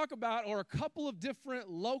going to talk about are a couple of different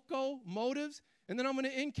loco motives, and then I'm going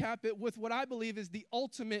to end cap it with what I believe is the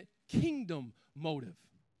ultimate kingdom motive.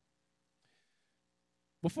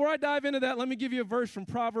 Before I dive into that, let me give you a verse from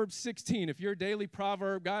Proverbs 16. If you're a daily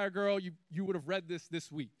proverb guy or girl, you would have read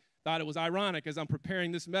this week. Thought it was ironic as I'm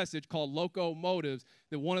preparing this message called Loco Motives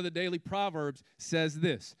that one of the daily proverbs says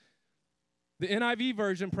this. The NIV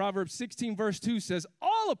version, Proverbs 16 verse 2 says,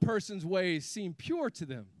 all a person's ways seem pure to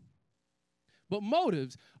them, but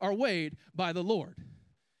motives are weighed by the Lord.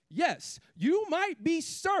 Yes, you might be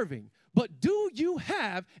serving, but do you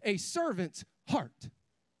have a servant's heart?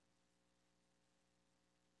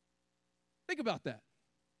 Think about that.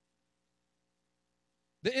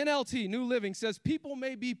 The NLT, New Living, says people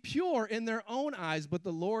may be pure in their own eyes, but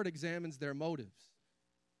the Lord examines their motives.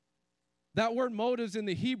 That word motives in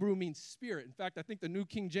the Hebrew means spirit. In fact, I think the New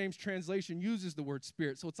King James translation uses the word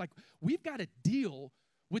spirit. So it's like we've got to deal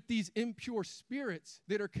with these impure spirits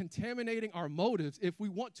that are contaminating our motives if we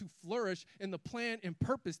want to flourish in the plan and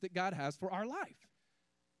purpose that God has for our life.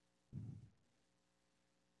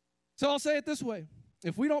 So I'll say it this way.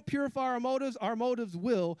 If we don't purify our motives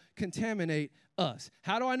will contaminate us.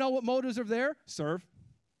 How do I know what motives are there? Serve.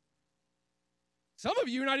 Some of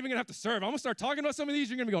you are not even going to have to serve. I'm going to start talking about some of these.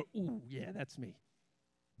 You're going to be going, ooh, yeah, that's me.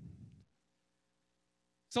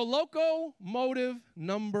 So loco motive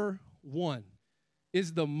number 1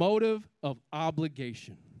 is the motive of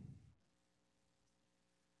obligation.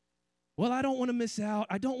 Well, I don't want to miss out.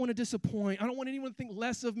 I don't want to disappoint. I don't want anyone to think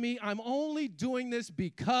less of me. I'm only doing this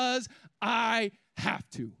because I have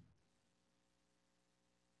to.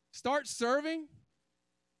 Start serving,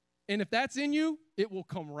 and if that's in you, it will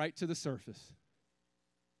come right to the surface.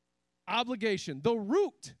 Obligation. The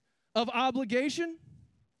root of obligation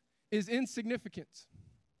is insignificance.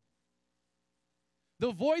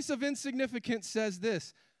 The voice of insignificance says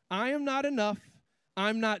this: I am not enough,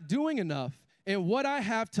 I'm not doing enough, and what I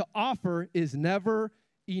have to offer is never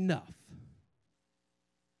enough.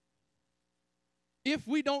 If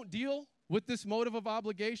we don't deal with this motive of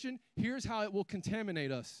obligation, here's how it will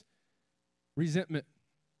contaminate us. Resentment.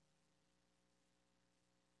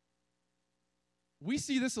 We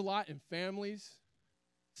see this a lot in families,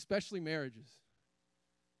 especially marriages.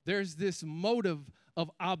 There's this motive of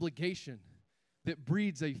obligation that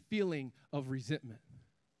breeds a feeling of resentment.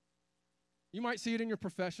 You might see it in your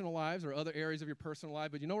professional lives or other areas of your personal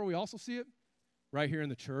life, but you know where we also see it? Right here in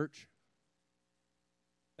the church.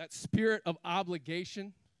 That spirit of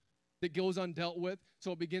obligation that goes undealt with,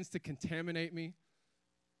 so it begins to contaminate me.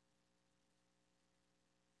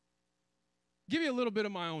 Give you a little bit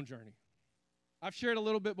of my own journey. I've shared a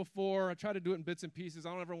little bit before. I try to do it in bits and pieces. I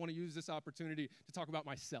don't ever want to use this opportunity to talk about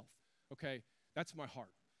myself, okay? That's my heart.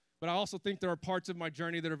 But I also think there are parts of my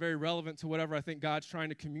journey that are very relevant to whatever I think God's trying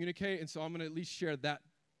to communicate, and so I'm going to at least share that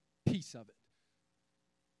piece of it.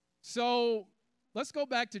 So let's go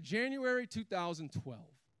back to January 2012.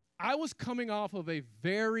 I was coming off of a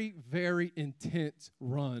very, very intense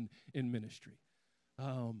run in ministry.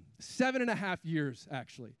 7.5 years,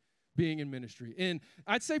 actually, being in ministry. And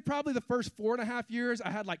I'd say probably the first 4.5 years,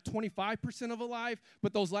 I had like 25% of a life,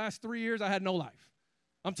 but those last 3 years, I had no life.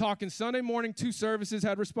 I'm talking Sunday morning, 2 services,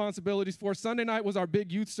 had responsibilities for. Sunday night was our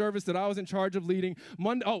big youth service that I was in charge of leading.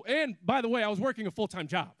 Monday, oh, and by the way, I was working a full-time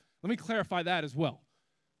job. Let me clarify that as well.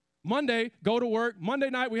 Monday, go to work.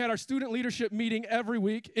 Monday night, we had our student leadership meeting every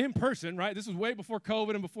week in person, right? This was way before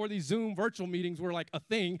COVID and before these Zoom virtual meetings were like a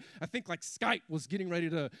thing. I think like Skype was getting ready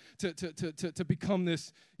to become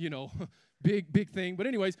this, big thing. But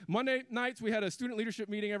anyways, Monday nights, we had a student leadership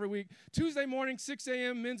meeting every week. Tuesday morning, 6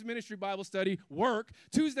 a.m., men's ministry Bible study, work.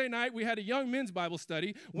 Tuesday night, we had a young men's Bible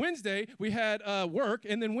study. Wednesday, we had work.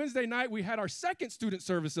 And then Wednesday night, we had our second student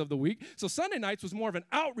service of the week. So Sunday nights was more of an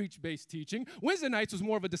outreach-based teaching. Wednesday nights was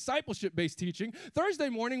more of a discipleship-based teaching. Thursday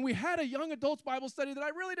morning, we had a young adults Bible study that I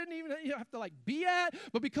really didn't even have to like be at.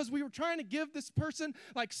 But because we were trying to give this person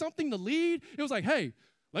like something to lead, it was like, hey,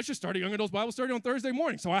 let's just start a young adults Bible study on Thursday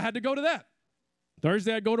morning. So I had to go to that.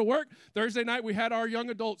 Thursday, I'd go to work. Thursday night, we had our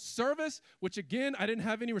young adult service, which, again, I didn't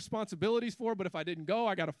have any responsibilities for, but if I didn't go,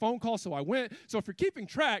 I got a phone call, so I went. So if you're keeping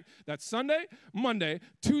track, that's Sunday, Monday,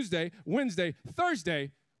 Tuesday, Wednesday,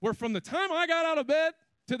 Thursday, where from the time I got out of bed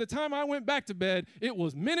to the time I went back to bed, it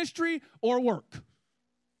was ministry or work.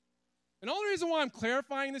 And the only reason why I'm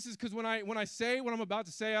clarifying this is because when I say what I'm about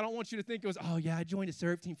to say, I don't want you to think it was, oh, yeah, I joined a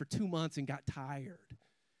serve team for 2 months and got tired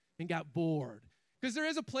and got bored. Because there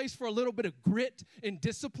is a place for a little bit of grit and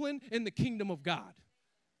discipline in the kingdom of God.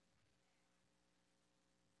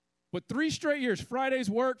 But 3 straight years, Fridays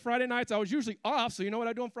work, Friday nights, I was usually off. So you know what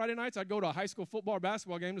I do on Friday nights? I'd go to a high school football or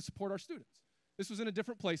basketball game to support our students. This was in a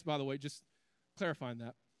different place, by the way, just clarifying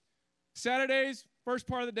that. Saturdays, first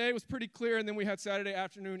part of the day was pretty clear, and then we had Saturday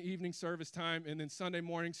afternoon, evening service time, and then Sunday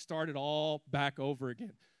morning started all back over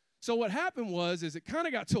again. So what happened was it kind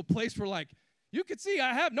of got to a place where, like, you could see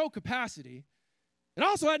I have no capacity. And I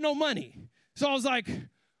also had no money. So I was like,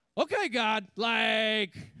 okay, God,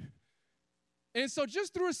 like. And so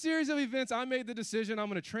just through a series of events, I made the decision I'm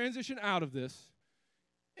going to transition out of this.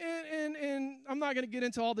 And I'm not going to get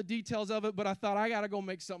into all the details of it, but I thought I got to go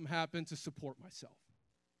make something happen to support myself.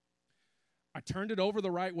 I turned it over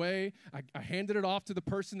the right way. I handed it off to the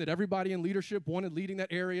person that everybody in leadership wanted leading that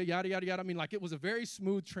area, yada, yada, yada. I mean, like, it was a very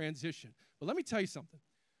smooth transition. But let me tell you something.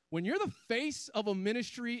 When you're the face of a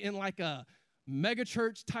ministry in like a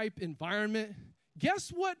megachurch type environment, guess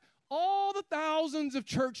what all the thousands of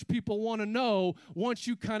church people want to know once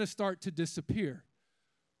you kind of start to disappear?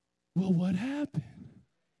 Well, what happened?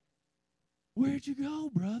 Where'd you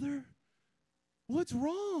go, brother? What's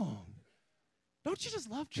wrong? Don't you just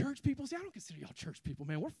love church people? See, I don't consider y'all church people,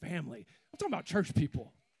 man. We're family. I'm talking about church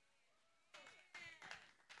people.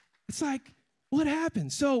 It's like, what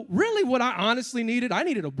happened? So really what I honestly needed, I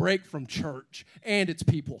needed a break from church and its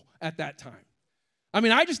people at that time. I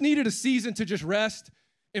mean, I just needed a season to just rest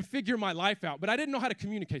and figure my life out, but I didn't know how to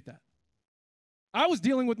communicate that. I was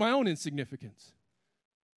dealing with my own insignificance.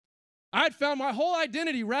 I had found my whole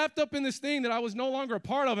identity wrapped up in this thing that I was no longer a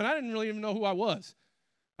part of, and I didn't really even know who I was.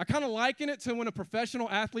 I kind of liken it to when a professional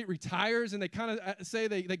athlete retires and they kind of say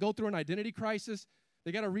they go through an identity crisis.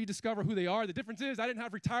 They got to rediscover who they are. The difference is I didn't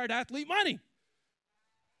have retired athlete money.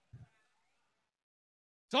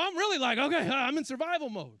 So I'm really like, okay, I'm in survival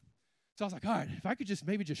mode. So I was like, all right, if I could just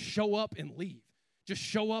maybe just show up and leave. Just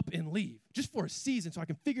show up and leave. Just for a season so I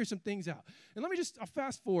can figure some things out. And I'll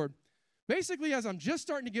fast forward. Basically, as I'm just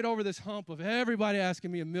starting to get over this hump of everybody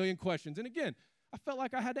asking me a million questions. And again, I felt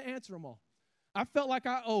like I had to answer them all. I felt like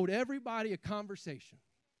I owed everybody a conversation.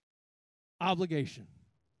 Obligation.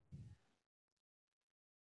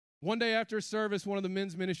 One day after a service, one of the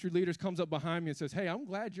men's ministry leaders comes up behind me and says, hey, I'm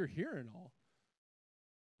glad you're here and all.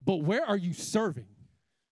 But where are you serving?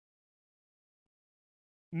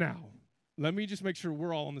 Now, let me just make sure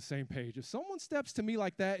we're all on the same page. If someone steps to me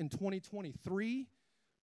like that in 2023,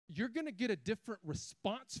 you're going to get a different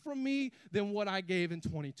response from me than what I gave in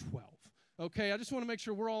 2012. Okay, I just want to make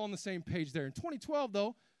sure we're all on the same page there. In 2012,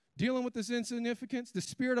 though, dealing with this insignificance, the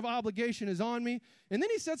spirit of obligation is on me. And then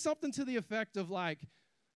he said something to the effect of like,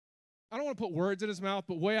 I don't want to put words in his mouth,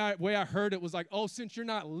 but way I heard it was like, oh, since you're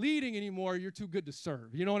not leading anymore, you're too good to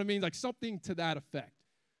serve. You know what I mean? Like something to that effect.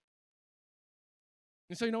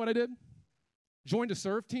 And so you know what I did? Joined a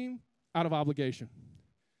serve team out of obligation.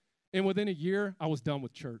 And within a year, I was done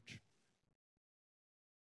with church.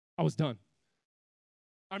 I was done.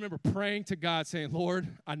 I remember praying to God saying, Lord,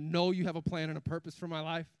 I know you have a plan and a purpose for my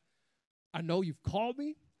life. I know you've called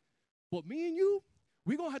me, but me and you,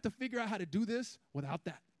 we're going to have to figure out how to do this without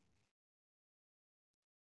that.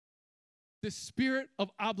 This spirit of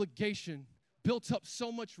obligation built up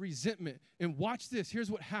so much resentment. And watch this. Here's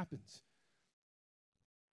what happens.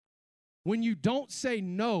 When you don't say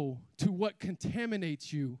no to what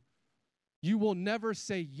contaminates you, you will never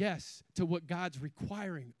say yes to what God's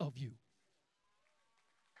requiring of you.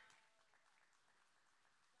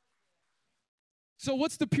 So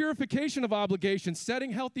what's the purification of obligation?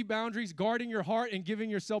 Setting healthy boundaries, guarding your heart, and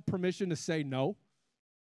giving yourself permission to say no.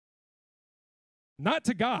 Not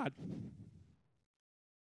to God.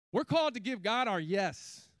 We're called to give God our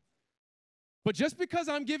yes. But just because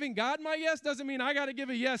I'm giving God my yes doesn't mean I got to give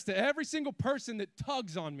a yes to every single person that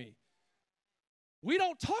tugs on me. We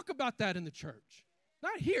don't talk about that in the church.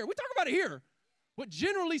 Not here. We talk about it here. But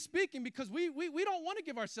generally speaking, because we don't want to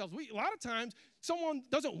give ourselves. A lot of times, someone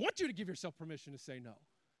doesn't want you to give yourself permission to say no.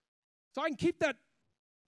 So I can keep that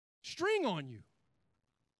string on you.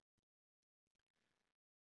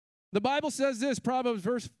 The Bible says this,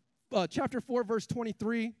 Proverbs chapter 4, verse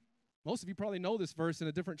 23. Most of you probably know this verse in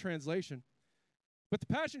a different translation. But the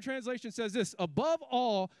Passion Translation says this, above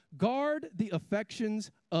all, guard the affections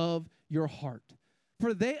of your heart,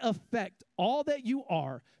 for they affect all that you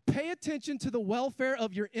are. Pay attention to the welfare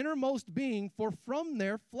of your innermost being, for from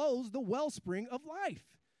there flows the wellspring of life.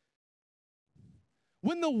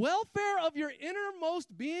 When the welfare of your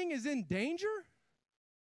innermost being is in danger,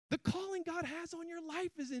 the calling God has on your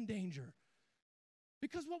life is in danger.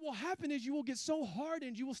 Because what will happen is you will get so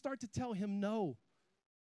hardened, you will start to tell him no.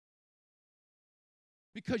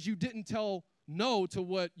 Because you didn't tell no to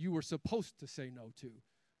what you were supposed to say no to,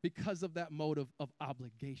 because of that motive of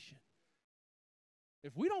obligation.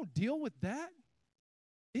 If we don't deal with that,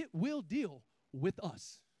 it will deal with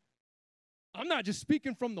us. I'm not just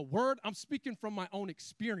speaking from the word, I'm speaking from my own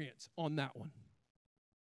experience on that one.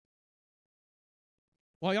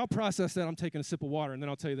 While y'all process that, I'm taking a sip of water, and then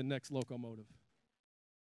I'll tell you the next locomotive.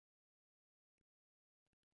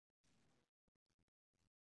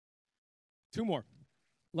 Two more.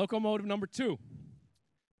 Locomotive number 2.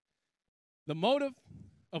 The motive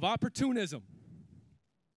of opportunism.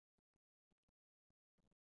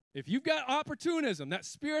 If you've got opportunism, that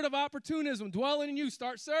spirit of opportunism dwelling in you,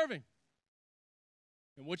 start serving.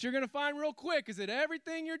 And what you're going to find real quick is that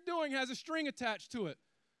everything you're doing has a string attached to it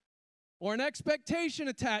or an expectation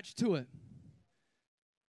attached to it.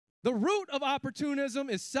 The root of opportunism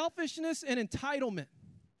is selfishness and entitlement.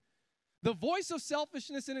 The voice of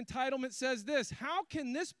selfishness and entitlement says this, how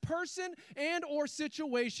can this person and or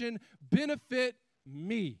situation benefit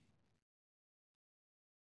me?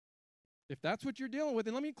 If that's what you're dealing with,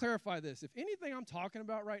 and let me clarify this. If anything I'm talking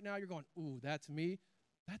about right now, you're going, ooh, that's me,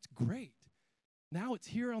 that's great. Now it's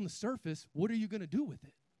here on the surface. What are you going to do with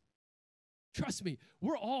it? Trust me,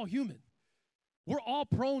 we're all human. We're all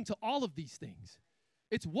prone to all of these things.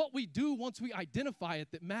 It's what we do once we identify it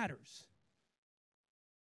that matters.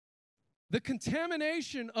 The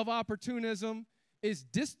contamination of opportunism is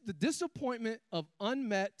the disappointment of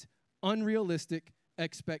unmet, unrealistic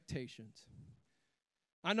expectations.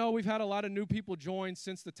 I know we've had a lot of new people join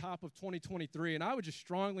since the top of 2023, and I would just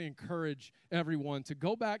strongly encourage everyone to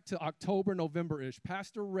go back to October, November-ish.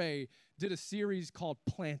 Pastor Ray did a series called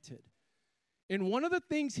Planted. And one of the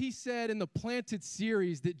things he said in the Planted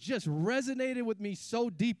series that just resonated with me so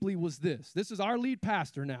deeply was this. This is our lead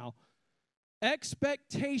pastor now.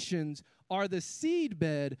 Expectations are the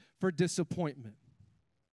seedbed for disappointment.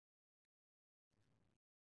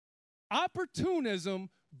 Opportunism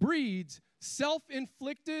breeds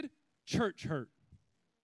self-inflicted church hurt.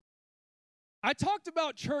 I talked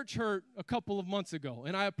about church hurt a couple of months ago,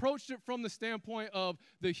 and I approached it from the standpoint of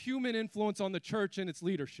the human influence on the church and its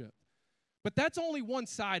leadership. But that's only one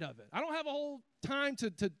side of it. I don't have a whole time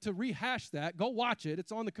to rehash that. Go watch it.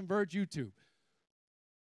 It's on the Converge YouTube.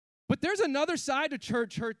 But there's another side to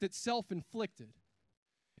church hurt that's self-inflicted.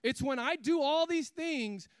 It's when I do all these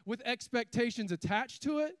things with expectations attached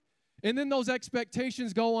to it, and then those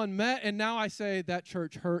expectations go unmet, and now I say, that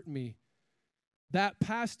church hurt me. That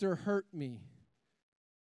pastor hurt me.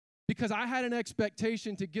 Because I had an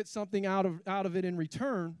expectation to get something out of it in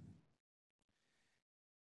return,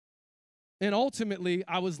 and ultimately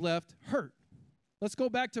I was left hurt. Let's go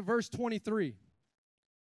back to verse 23.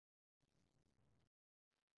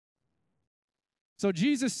 So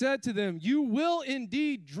Jesus said to them, you will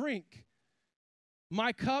indeed drink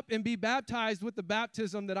my cup and be baptized with the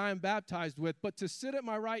baptism that I am baptized with, but to sit at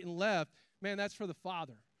my right and left, man, that's for the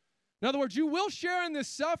Father. In other words, you will share in this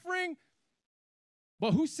suffering,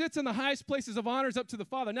 but who sits in the highest places of honor is up to the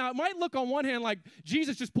Father. Now, it might look on one hand like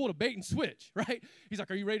Jesus just pulled a bait and switch, right? He's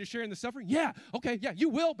like, are you ready to share in the suffering? Yeah, okay, yeah, you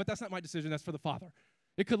will, but that's not my decision. That's for the Father.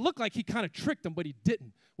 It could look like he kind of tricked them, but he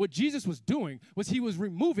didn't. What Jesus was doing was he was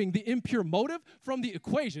removing the impure motive from the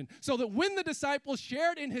equation so that when the disciples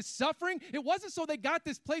shared in his suffering, it wasn't so they got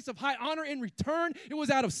this place of high honor in return. It was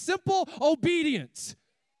out of simple obedience.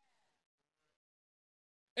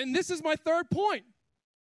 And this is my third point.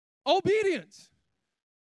 Obedience.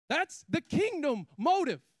 That's the kingdom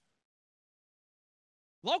motive.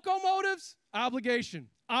 Locomotives, obligation,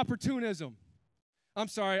 opportunism. I'm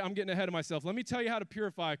sorry, I'm getting ahead of myself. Let me tell you how to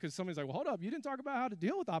purify, because somebody's like, well, hold up, you didn't talk about how to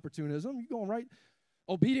deal with opportunism. You're going right.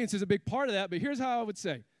 Obedience is a big part of that, but here's how I would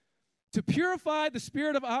say. To purify the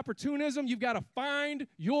spirit of opportunism, you've got to find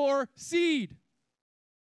your seed.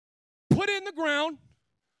 Put it in the ground,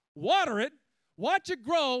 water it, watch it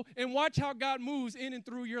grow, and watch how God moves in and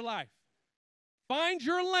through your life. Find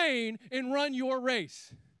your lane and run your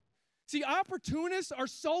race. See, opportunists are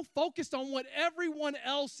so focused on what everyone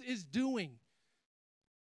else is doing.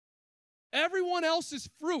 Everyone else's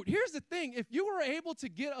fruit. Here's the thing. If you were able to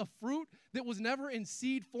get a fruit that was never in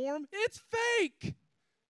seed form, it's fake.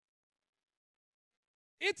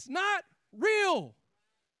 It's not real.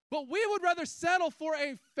 But we would rather settle for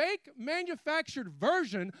a fake manufactured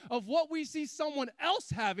version of what we see someone else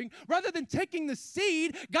having rather than taking the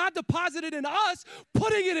seed God deposited in us,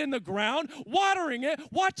 putting it in the ground, watering it,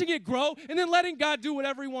 watching it grow, and then letting God do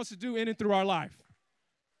whatever he wants to do in and through our life.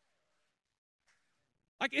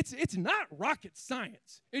 Like, it's not rocket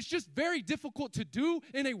science. It's just very difficult to do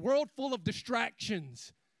in a world full of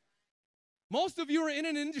distractions. Most of you are in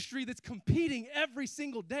an industry that's competing every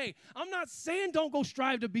single day. I'm not saying don't go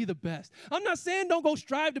strive to be the best. I'm not saying don't go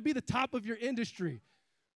strive to be the top of your industry.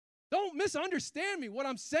 Don't misunderstand me. What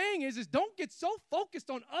I'm saying is don't get so focused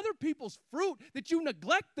on other people's fruit that you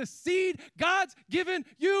neglect the seed God's given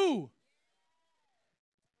you.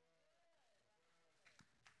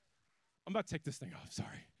 I'm about to take this thing off.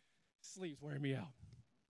 Sorry. Sleeve's wearing me out.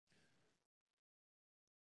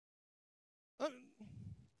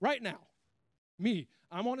 Right now. Me,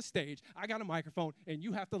 I'm on a stage, I got a microphone, and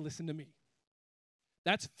you have to listen to me.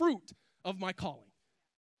 That's fruit of my calling,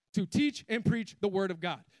 to teach and preach the word of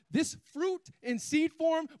God. This fruit in seed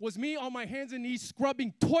form was me on my hands and knees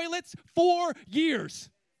scrubbing toilets for years.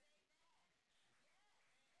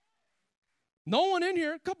 No one in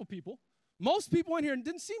here, a couple people, most people in here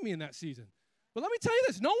didn't see me in that season. But let me tell you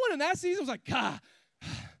this, no one in that season was like, God,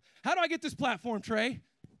 how do I get this platform, Trey?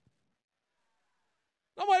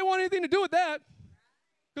 Nobody wanted anything to do with that.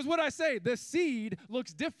 Because what I say, the seed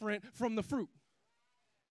looks different from the fruit.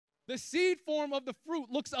 The seed form of the fruit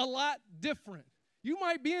looks a lot different. You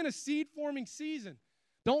might be in a seed forming season.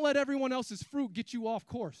 Don't let everyone else's fruit get you off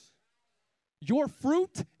course. Your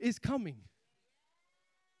fruit is coming.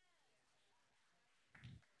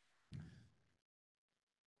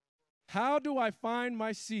 How do I find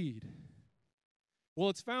my seed? Well,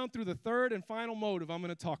 it's found through the third and final motive I'm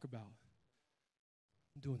going to talk about.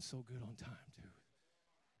 I'm doing so good on time, dude.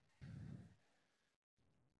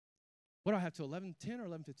 What do I have to 11:10 or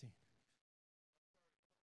 11:15?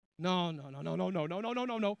 No.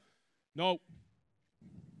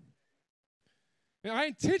 And I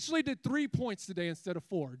intentionally did 3 points today instead of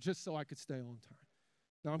 4, just so I could stay on time.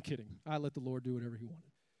 No, I'm kidding. I let the Lord do whatever he wanted.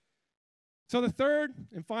 So the third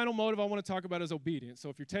and final motive I want to talk about is obedience. So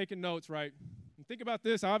if you're taking notes, right, and think about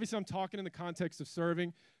this. Obviously, I'm talking in the context of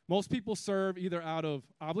serving. Most people serve either out of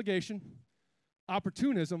obligation,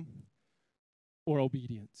 opportunism, or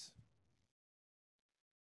obedience.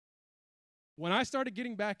 When I started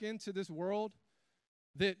getting back into this world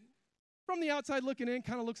that from the outside looking in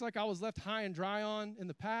kind of looks like I was left high and dry on in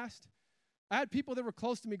the past, I had people that were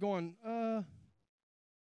close to me going,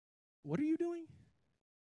 what are you doing?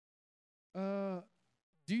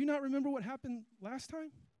 Do you not remember what happened last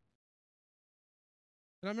time?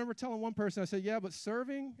 And I remember telling one person, I said, yeah, but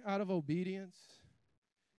serving out of obedience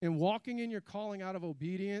and walking in your calling out of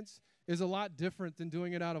obedience is a lot different than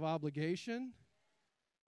doing it out of obligation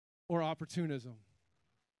or opportunism.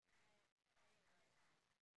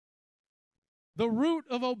 The root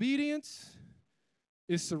of obedience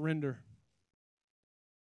is surrender.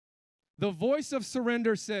 The voice of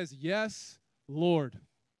surrender says, yes, Lord.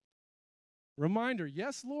 Reminder,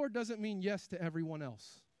 yes, Lord doesn't mean yes to everyone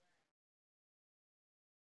else.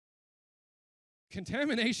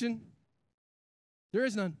 Contamination, there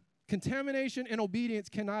is none. Contamination and obedience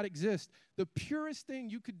cannot exist. The purest thing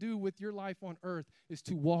you could do with your life on earth is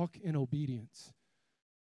to walk in obedience.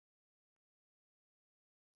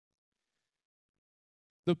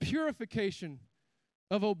 The purification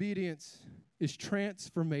of obedience is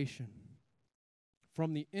transformation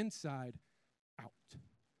from the inside out.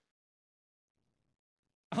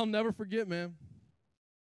 I'll never forget, man.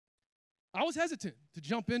 I was hesitant to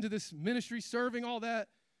jump into this ministry, serving, all that.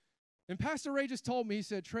 And Pastor Ray just told me, he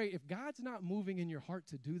said, Trey, if God's not moving in your heart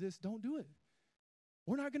to do this, don't do it.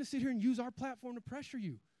 We're not going to sit here and use our platform to pressure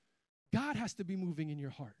you. God has to be moving in your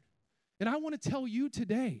heart. And I want to tell you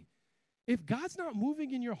today, if God's not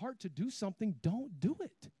moving in your heart to do something, don't do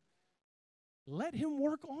it. Let him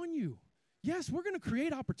work on you. Yes, we're going to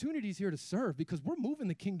create opportunities here to serve because we're moving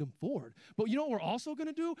the kingdom forward. But you know what we're also going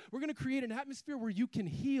to do? We're going to create an atmosphere where you can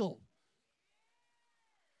heal.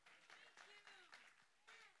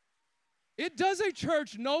 It does a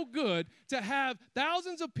church no good to have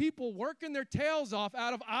thousands of people working their tails off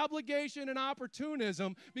out of obligation and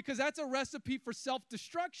opportunism, because that's a recipe for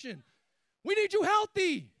self-destruction. We need you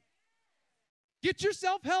healthy. Get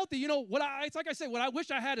yourself healthy. You know, it's like I say, what I wish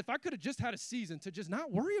I had, if I could have just had a season to just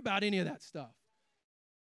not worry about any of that stuff.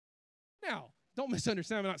 Now, don't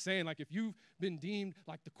misunderstand. I'm not saying like if you've been deemed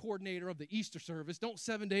like the coordinator of the Easter service, don't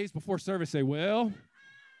 7 days before service say, well,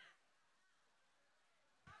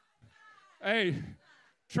 hey,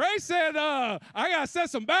 Trey said, I got to set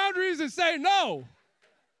some boundaries and say no.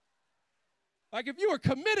 Like if you are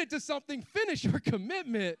committed to something, finish your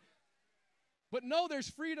commitment. But no, there's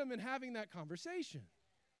freedom in having that conversation.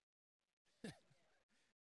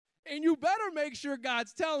 And you better make sure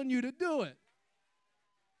God's telling you to do it.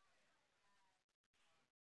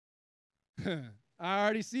 I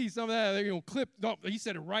already see some of that. They're going to clip. No, he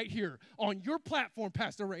said it right here on your platform,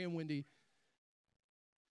 Pastor Ray and Wendy.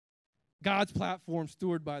 God's platform,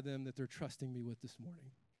 steward by them that they're trusting me with this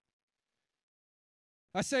morning.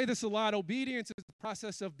 I say this a lot. Obedience is the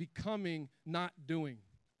process of becoming, not doing.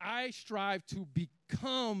 I strive to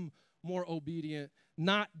become more obedient,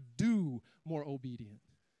 not do more obedient.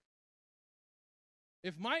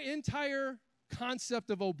 If my entire concept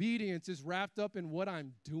of obedience is wrapped up in what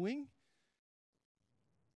I'm doing,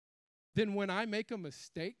 then when I make a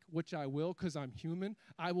mistake, which I will because I'm human,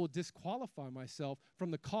 I will disqualify myself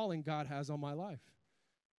from the calling God has on my life.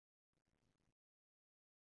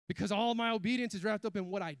 Because all my obedience is wrapped up in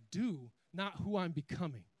what I do, not who I'm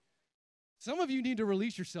becoming. Some of you need to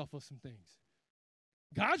release yourself of some things.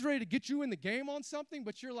 God's ready to get you in the game on something,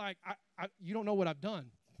 but you're like, you don't know what I've done.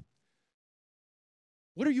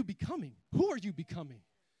 What are you becoming? Who are you becoming?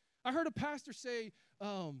 I heard a pastor say,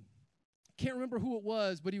 can't remember who it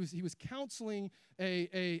was, but he was counseling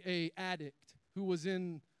a addict who was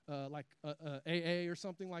in like AA or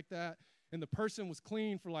something like that, and the person was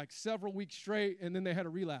clean for like several weeks straight, and then they had a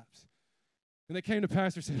relapse. And they came to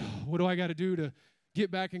pastor and said, what do I got to do to get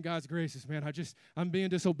back in God's graces, man? I'm being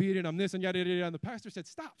disobedient, I'm this and yada, yada, yada. And the pastor said,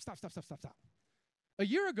 stop. A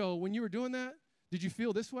year ago, when you were doing that, did you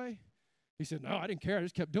feel this way? He said, no, I didn't care. I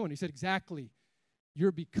just kept doing it. He said, exactly.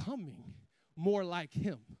 You're becoming more like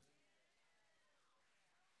him.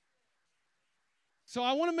 So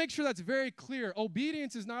I want to make sure that's very clear.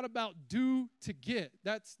 Obedience is not about do to get.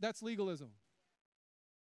 That's legalism.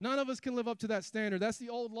 None of us can live up to that standard. That's the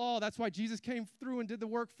old law. That's why Jesus came through and did the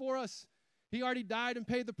work for us. He already died and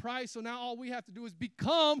paid the price, so now all we have to do is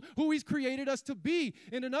become who he's created us to be.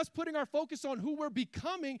 And in us putting our focus on who we're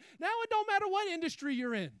becoming, now it don't matter what industry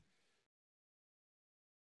you're in.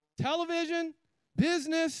 Television,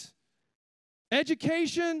 business,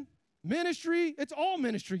 education, ministry, it's all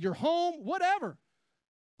ministry. Your home, whatever.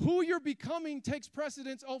 Who you're becoming takes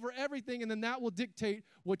precedence over everything, and then that will dictate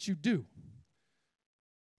what you do.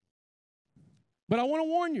 But I want to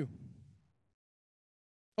warn you.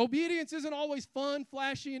 Obedience isn't always fun,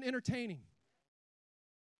 flashy, and entertaining.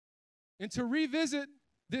 And to revisit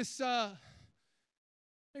this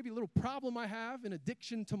maybe a little problem I have, an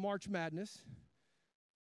addiction to March Madness,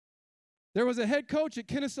 there was a head coach at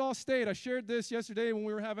Kennesaw State. I shared this yesterday when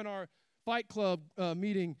we were having our Fight Club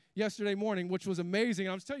meeting yesterday morning, which was amazing.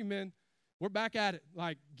 I'm just telling you, man, we're back at it.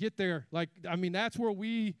 Like, get there. Like, I mean, that's where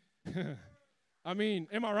we, I mean,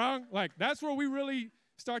 am I wrong? Like, that's where we really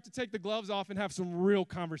start to take the gloves off and have some real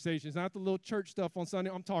conversations. Not the little church stuff on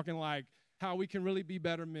Sunday. I'm talking like how we can really be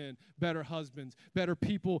better men, better husbands, better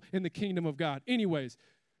people in the kingdom of God. Anyways,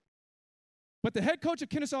 but the head coach of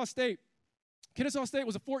Kennesaw State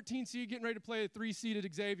was a 14 seed getting ready to play a 3-seeded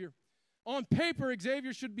Xavier. On paper,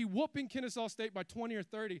 Xavier should be whooping Kennesaw State by 20 or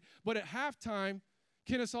 30, but at halftime,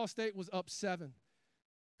 Kennesaw State was up 7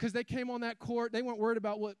 because they came on that court. They weren't worried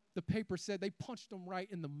about what the paper said. They punched them right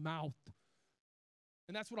in the mouth.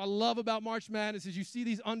 And that's what I love about March Madness is you see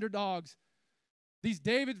these underdogs, these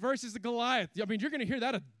David versus the Goliath. I mean, you're going to hear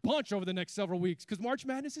that a bunch over the next several weeks because March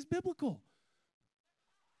Madness is biblical.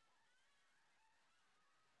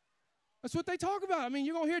 That's what they talk about. I mean,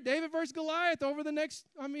 you're going to hear David versus Goliath over the next,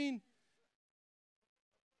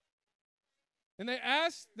 and they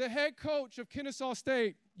asked the head coach of Kennesaw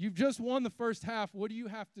State, you've just won the first half. What do you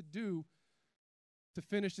have to do to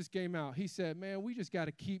finish this game out? He said, man, we just got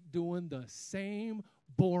to keep doing the same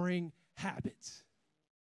boring habits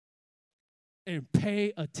and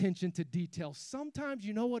pay attention to detail. Sometimes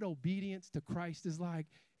you know what obedience to Christ is like?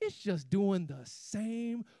 It's just doing the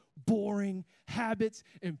same boring habits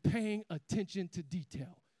and paying attention to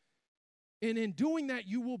detail. And in doing that,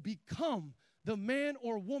 you will become the man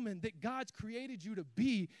or woman that God's created you to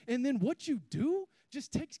be. And then what you do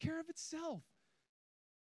just takes care of itself.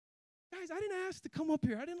 Guys, I didn't ask to come up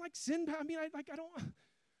here. I didn't like sin. I mean,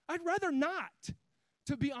 I'd rather not,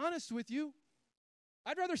 to be honest with you.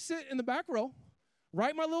 I'd rather sit in the back row,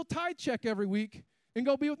 write my little tithe check every week, and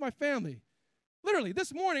go be with my family. Literally,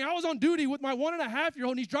 this morning, I was on duty with my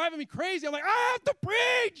 1.5-year-old, and he's driving me crazy. I'm like, I have to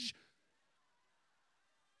preach.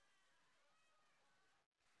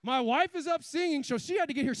 My wife is up singing, so she had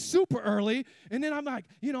to get here super early. And then I'm like,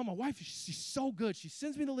 you know, my wife, she's so good. She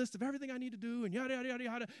sends me the list of everything I need to do and yada, yada, yada,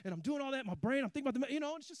 yada. And I'm doing all that in my brain. I'm thinking about the, you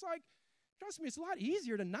know, it's just like, trust me, it's a lot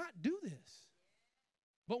easier to not do this.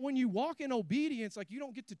 But when you walk in obedience, like you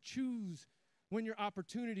don't get to choose when your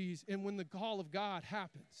opportunities and when the call of God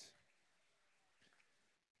happens.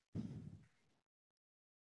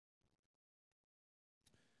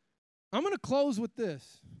 I'm going to close with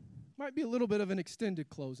this. Might be a little bit of an extended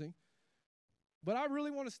closing, but I really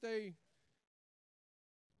want to stay.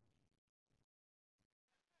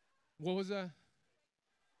 What was that?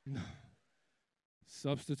 No.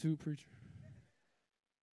 Substitute preacher.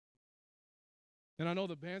 And I know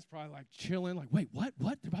the band's probably like chilling, like, wait, what?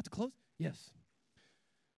 They're about to close? Yes.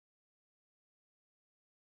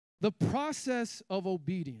 The process of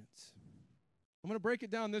obedience. I'm going to break it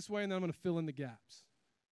down this way, and then I'm going to fill in the gaps.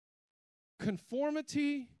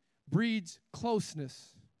 Conformity breeds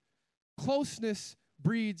closeness. Closeness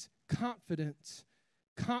breeds confidence.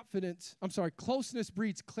 Closeness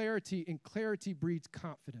breeds clarity, and clarity breeds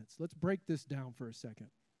confidence. Let's break this down for a second.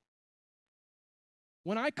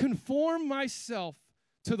 When I conform myself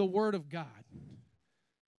to the Word of God,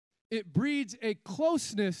 it breeds a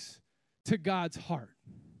closeness to God's heart.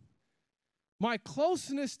 My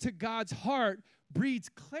closeness to God's heart breeds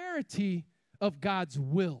clarity of God's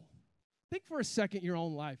will. Think for a second your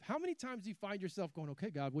own life. How many times do you find yourself going, okay,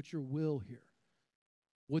 God, what's your will here?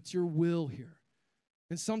 What's your will here?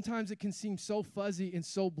 And sometimes it can seem so fuzzy and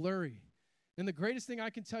so blurry. And the greatest thing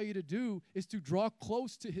I can tell you to do is to draw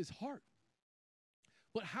close to his heart.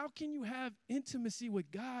 But how can you have intimacy with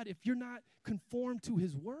God if you're not conformed to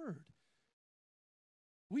his word?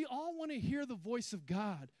 We all want to hear the voice of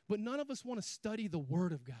God, but none of us want to study the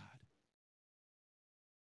word of God.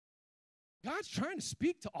 God's trying to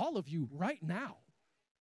speak to all of you right now.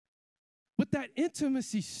 But that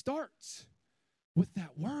intimacy starts with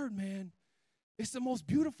that word, man. It's the most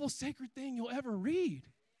beautiful, sacred thing you'll ever read.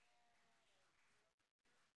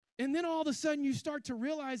 And then all of a sudden you start to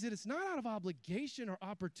realize that it's not out of obligation or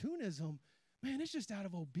opportunism. Man, it's just out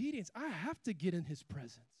of obedience. I have to get in his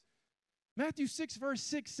presence. Matthew 6, verse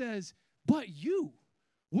 6 says, but you,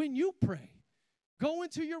 when you pray, go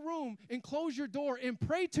into your room and close your door and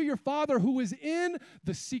pray to your Father who is in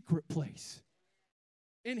the secret place.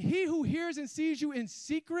 And he who hears and sees you in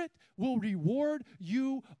secret will reward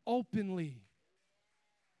you openly.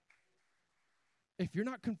 If you're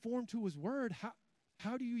not conformed to his word,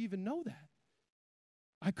 how do you even know that?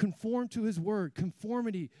 I conform to his word.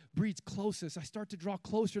 Conformity breeds closeness. I start to draw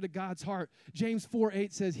closer to God's heart. James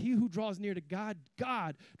 4:8 says, he who draws near to God,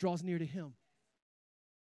 God draws near to him.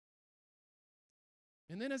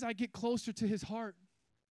 And then as I get closer to his heart,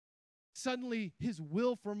 suddenly his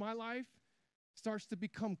will for my life starts to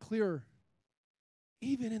become clearer,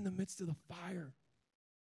 even in the midst of the fire.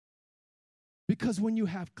 Because when you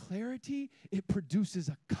have clarity, it produces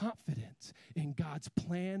a confidence in God's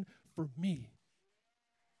plan for me.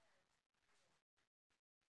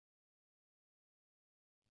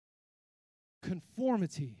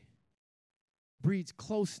 Conformity breeds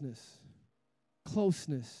closeness.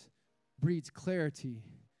 Closeness breeds clarity.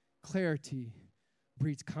 Clarity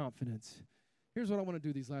breeds confidence. Here's what I want to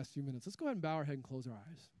do these last few minutes. Let's go ahead and bow our head and close our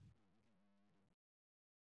eyes.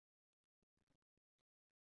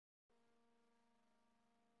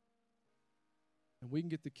 And we can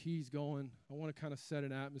get the keys going. I want to kind of set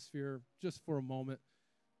an atmosphere just for a moment.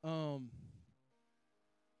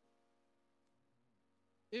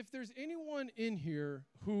 If there's anyone in here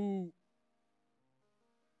who,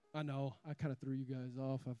 I know, I kind of threw you guys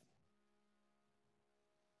off.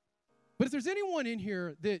 But if there's anyone in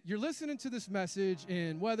here that you're listening to this message,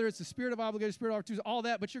 and whether it's the spirit of obligation, spirit of opportunity, all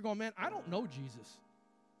that, but you're going, man, I don't know Jesus.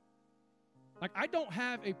 Like, I don't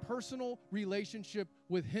have a personal relationship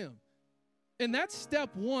with him. And that's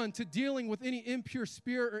step one to dealing with any impure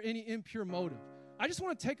spirit or any impure motive. I just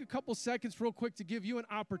want to take a couple seconds real quick to give you an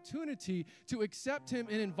opportunity to accept him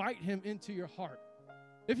and invite him into your heart.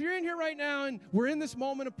 If you're in here right now and we're in this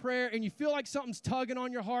moment of prayer and you feel like something's tugging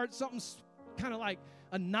on your heart, something's kind of like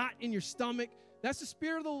a knot in your stomach, that's the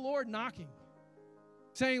Spirit of the Lord knocking,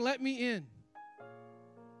 saying, let me in.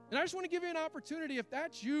 And I just want to give you an opportunity. If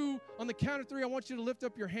that's you, on the count of 3, I want you to lift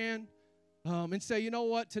up your hand and say, you know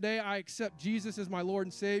what, today I accept Jesus as my Lord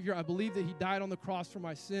and Savior. I believe that he died on the cross for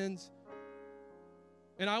my sins.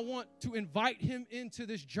 And I want to invite him into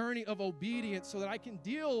this journey of obedience so that I can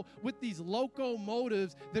deal with these loco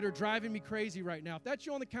motives that are driving me crazy right now. If that's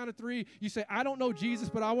you on the count of 3, you say, I don't know Jesus,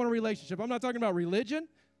 but I want a relationship. I'm not talking about religion.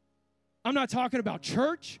 I'm not talking about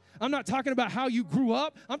church. I'm not talking about how you grew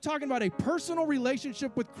up. I'm talking about a personal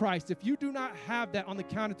relationship with Christ. If you do not have that on the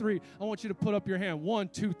count of 3, I want you to put up your hand. 1,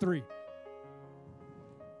 2, 3.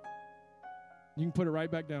 You can put it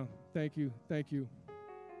right back down. Thank you. Thank you.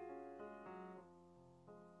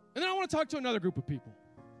 And then I want to talk to another group of people.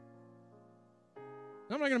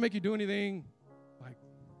 I'm not going to make you do anything like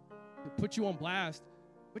to put you on blast,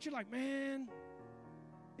 but you're like, man,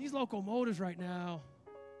 these locomotives right now,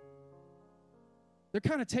 they're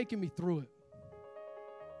kind of taking me through it.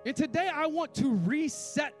 And today I want to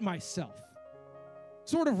reset myself,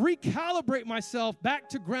 sort of recalibrate myself back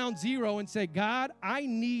to ground zero and say, God, I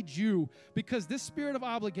need you because this spirit of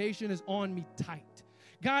obligation is on me tight.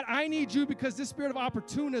 God, I need you because this spirit of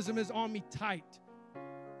opportunism is on me tight.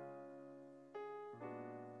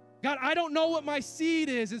 God, I don't know what my seed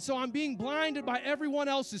is, and so I'm being blinded by everyone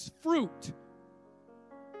else's fruit.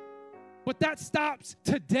 But that stops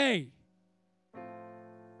today.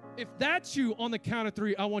 If that's you on the count of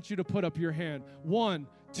 3, I want you to put up your hand. 1,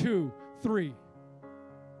 2, 3.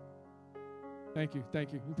 Thank you.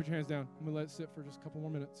 Thank you. You can put your hands down. I'm going to let it sit for just a couple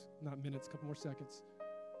more minutes. Not minutes, a couple more seconds.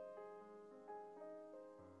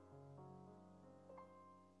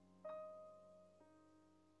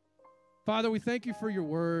 Father, we thank you for your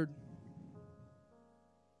word.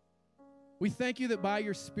 We thank you that by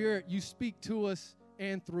your Spirit, you speak to us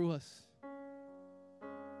and through us.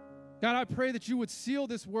 God, I pray that you would seal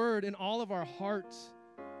this word in all of our hearts,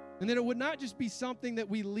 and that it would not just be something that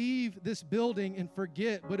we leave this building and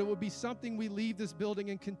forget, but it would be something we leave this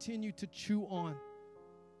building and continue to chew on.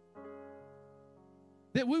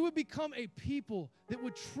 That we would become a people that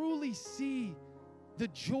would truly see the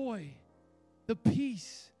joy, the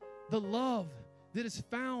peace, the love that is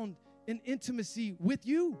found in intimacy with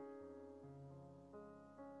you.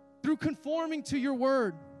 Through conforming to your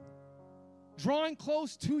word, drawing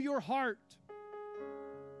close to your heart,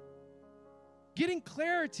 getting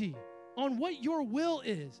clarity on what your will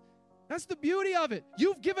is. That's the beauty of it.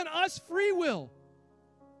 You've given us free will.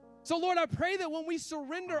 So, Lord, I pray that when we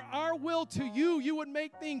surrender our will to you, you would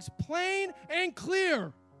make things plain and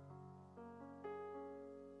clear,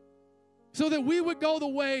 so that we would go the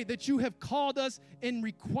way that you have called us and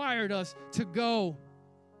required us to go.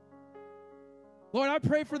 Lord, I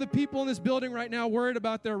pray for the people in this building right now worried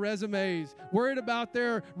about their resumes, worried about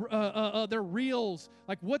their reels,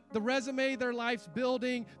 like what the resume their life's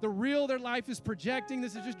building, the reel their life is projecting.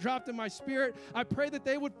 This has just dropped in my spirit. I pray that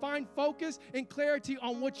they would find focus and clarity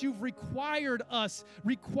on what you've required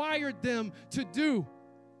them to do.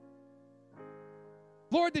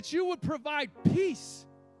 Lord, that you would provide peace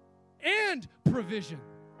and provision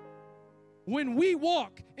when we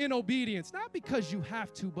walk in obedience, not because you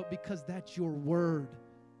have to, but because that's your word.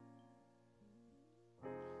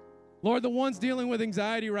 Lord, the ones dealing with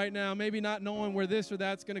anxiety right now, maybe not knowing where this or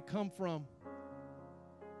that's going to come from,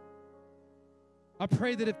 I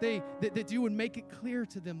pray that that you would make it clear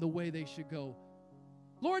to them the way they should go.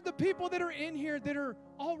 Lord, the people that are in here that are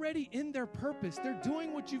already in their purpose, they're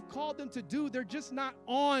doing what you've called them to do, they're just not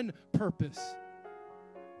on purpose.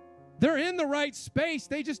 They're in the right space.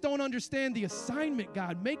 They just don't understand the assignment,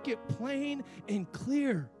 God. Make it plain and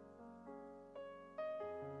clear.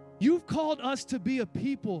 You've called us to be a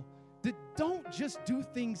people that don't just do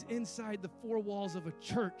things inside the 4 walls of a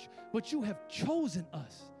church, but you have chosen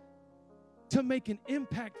us to make an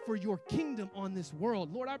impact for your kingdom on this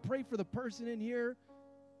world. Lord, I pray for the person in here.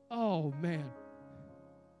 Oh, man.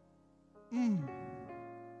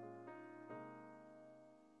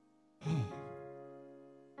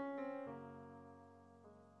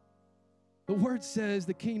 The word says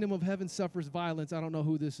the kingdom of heaven suffers violence. I don't know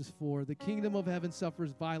who this is for. The kingdom of heaven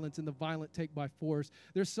suffers violence, and the violent take by force.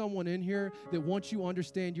 There's someone in here that once you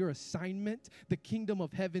understand your assignment, the kingdom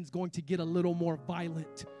of heaven's going to get a little more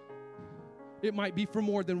violent. It might be for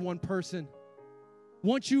more than one person.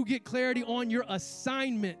 Once you get clarity on your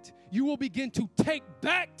assignment, you will begin to take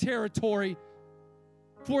back territory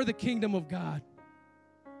for the kingdom of God.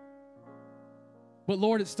 But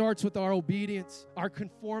Lord, it starts with our obedience, our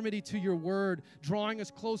conformity to your word, drawing us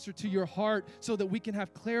closer to your heart so that we can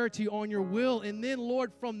have clarity on your will. And then,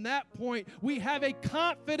 Lord, from that point, we have a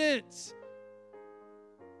confidence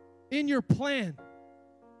in your plan.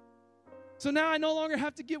 So now I no longer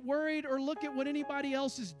have to get worried or look at what anybody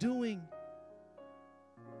else is doing.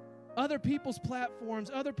 Other people's platforms,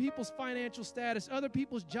 other people's financial status, other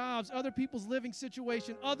people's jobs, other people's living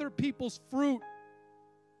situation, other people's fruit.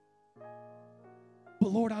 But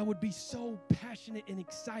Lord, I would be so passionate and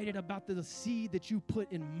excited about the seed that you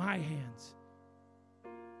put in my hands.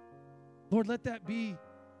 Lord, let that be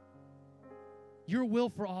your will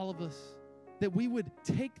for all of us, that we would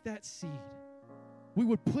take that seed, we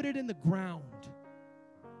would put it in the ground,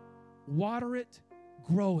 water it,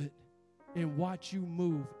 grow it, and watch you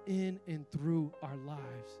move in and through our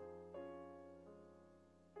lives.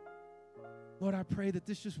 Lord, I pray that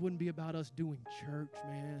this just wouldn't be about us doing church,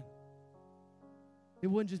 man. It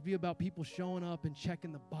wouldn't just be about people showing up and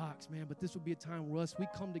checking the box, man, but this would be a time where we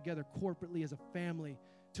come together corporately as a family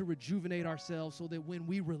to rejuvenate ourselves so that when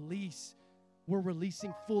we release, we're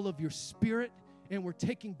releasing full of your spirit and we're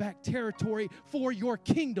taking back territory for your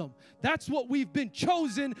kingdom. That's what we've been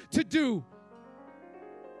chosen to do.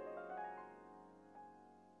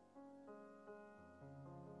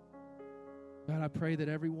 God, I pray that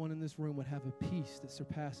everyone in this room would have a peace that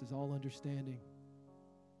surpasses all understanding.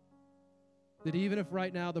 That even if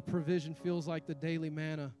right now the provision feels like the daily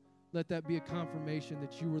manna, let that be a confirmation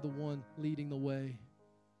that you are the one leading the way.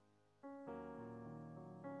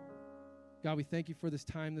 God, we thank you for this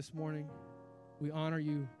time this morning. We honor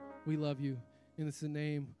you. We love you. And it's the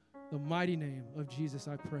name, the mighty name of Jesus,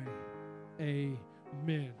 I pray.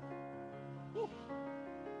 Amen.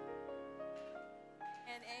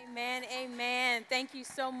 And amen, amen. Thank you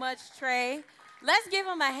so much, Trey. Let's give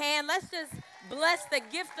him a hand. Let's just bless the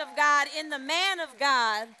gift of God in the man of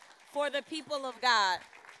God for the people of God.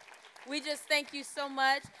 We just thank you so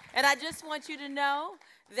much. And I just want you to know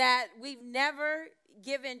that we've never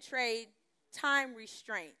given Trey time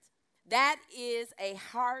restraint. That is a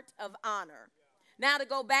heart of honor. Now, to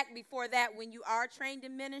go back before that, when you are trained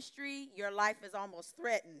in ministry, your life is almost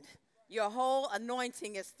threatened. Your whole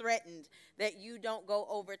anointing is threatened that you don't go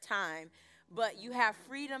over time. But you have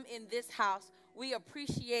freedom in this house. We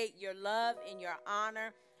appreciate your love and your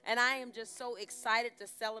honor. And I am just so excited to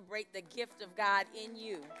celebrate the gift of God in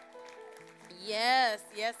you. Yes,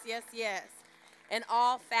 yes, yes, yes. And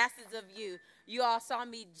all facets of you. You all saw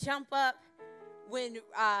me jump up when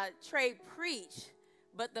Trey preached.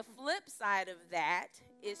 But the flip side of that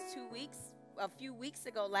is a few weeks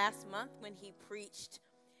ago, last month, when he preached,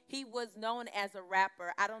 he was known as a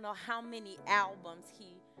rapper. I don't know how many albums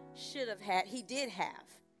he should have had. He did have.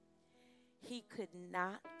 He could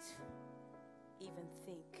not even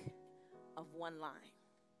think of one line.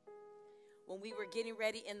 When we were getting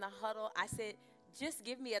ready in the huddle, I said, just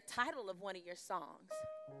give me a title of one of your songs.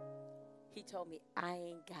 He told me, I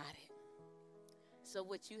ain't got it. So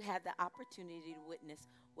what you had the opportunity to witness,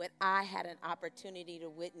 what I had an opportunity to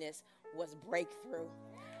witness was breakthrough.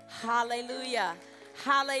 Hallelujah.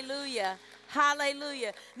 Hallelujah.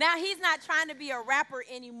 Hallelujah. Now, he's not trying to be a rapper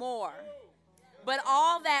anymore. But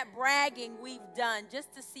all that bragging we've done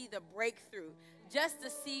just to see the breakthrough, just to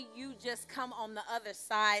see you just come on the other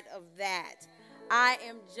side of that. I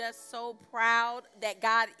am just so proud that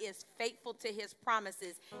God is faithful to his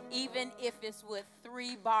promises, even if it's with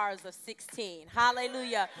 3 bars of 16.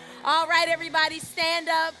 Hallelujah. All right, everybody, stand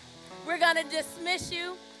up. We're going to dismiss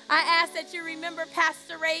you. I ask that you remember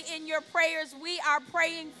Pastor Ray in your prayers. We are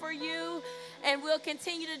praying for you, and we'll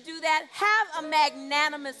continue to do that. Have a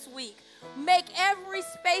magnanimous week. Make every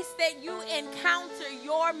space that you encounter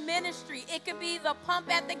your ministry. It could be the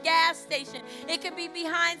pump at the gas station. It could be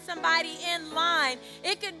behind somebody in line.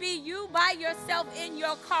 It could be you by yourself in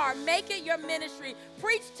your car. Make it your ministry.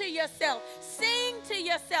 Preach to yourself. Sing to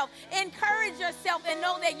yourself. Encourage yourself and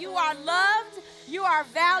know that you are loved. You are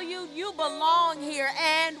valued. You belong here,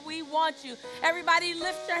 and we want you. Everybody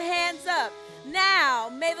lift your hands up. Now,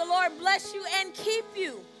 may the Lord bless you and keep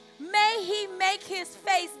you. May he make his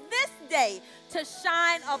face this day to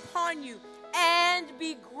shine upon you and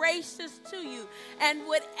be gracious to you. And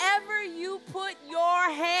whatever you put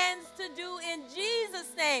your hands to do in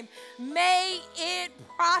Jesus' name, may it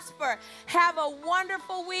prosper. Have a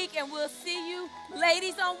wonderful week, and we'll see you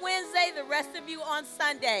ladies on Wednesday, the rest of you on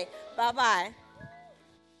Sunday. Bye-bye.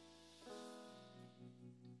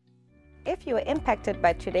 If you were impacted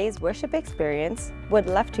by today's worship experience, we'd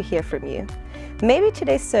love to hear from you. Maybe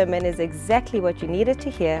today's sermon is exactly what you needed to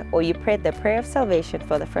hear, or you prayed the prayer of salvation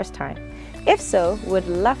for the first time. If so, we'd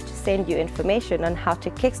love to send you information on how to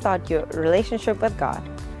kickstart your relationship with God.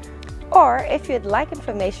 Or if you'd like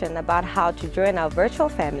information about how to join our virtual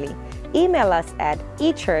family, email us at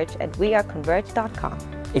echurch@weareconverge.com.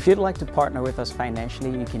 If you'd like to partner with us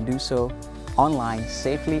financially, you can do so online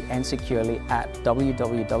safely and securely at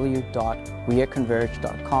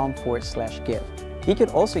www.weareconverge.com/give. You can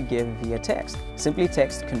also give via text. Simply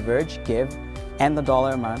text Converge Give and the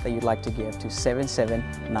dollar amount that you'd like to give to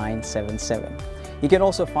 77977. You can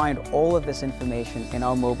also find all of this information in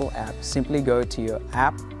our mobile app. Simply go to your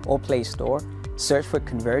app or Play Store, search for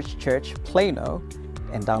Converge Church Plano,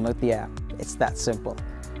 and download the app. It's that simple.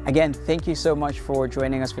 Again, thank you so much for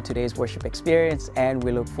joining us for today's worship experience, and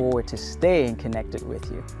we look forward to staying connected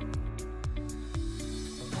with you.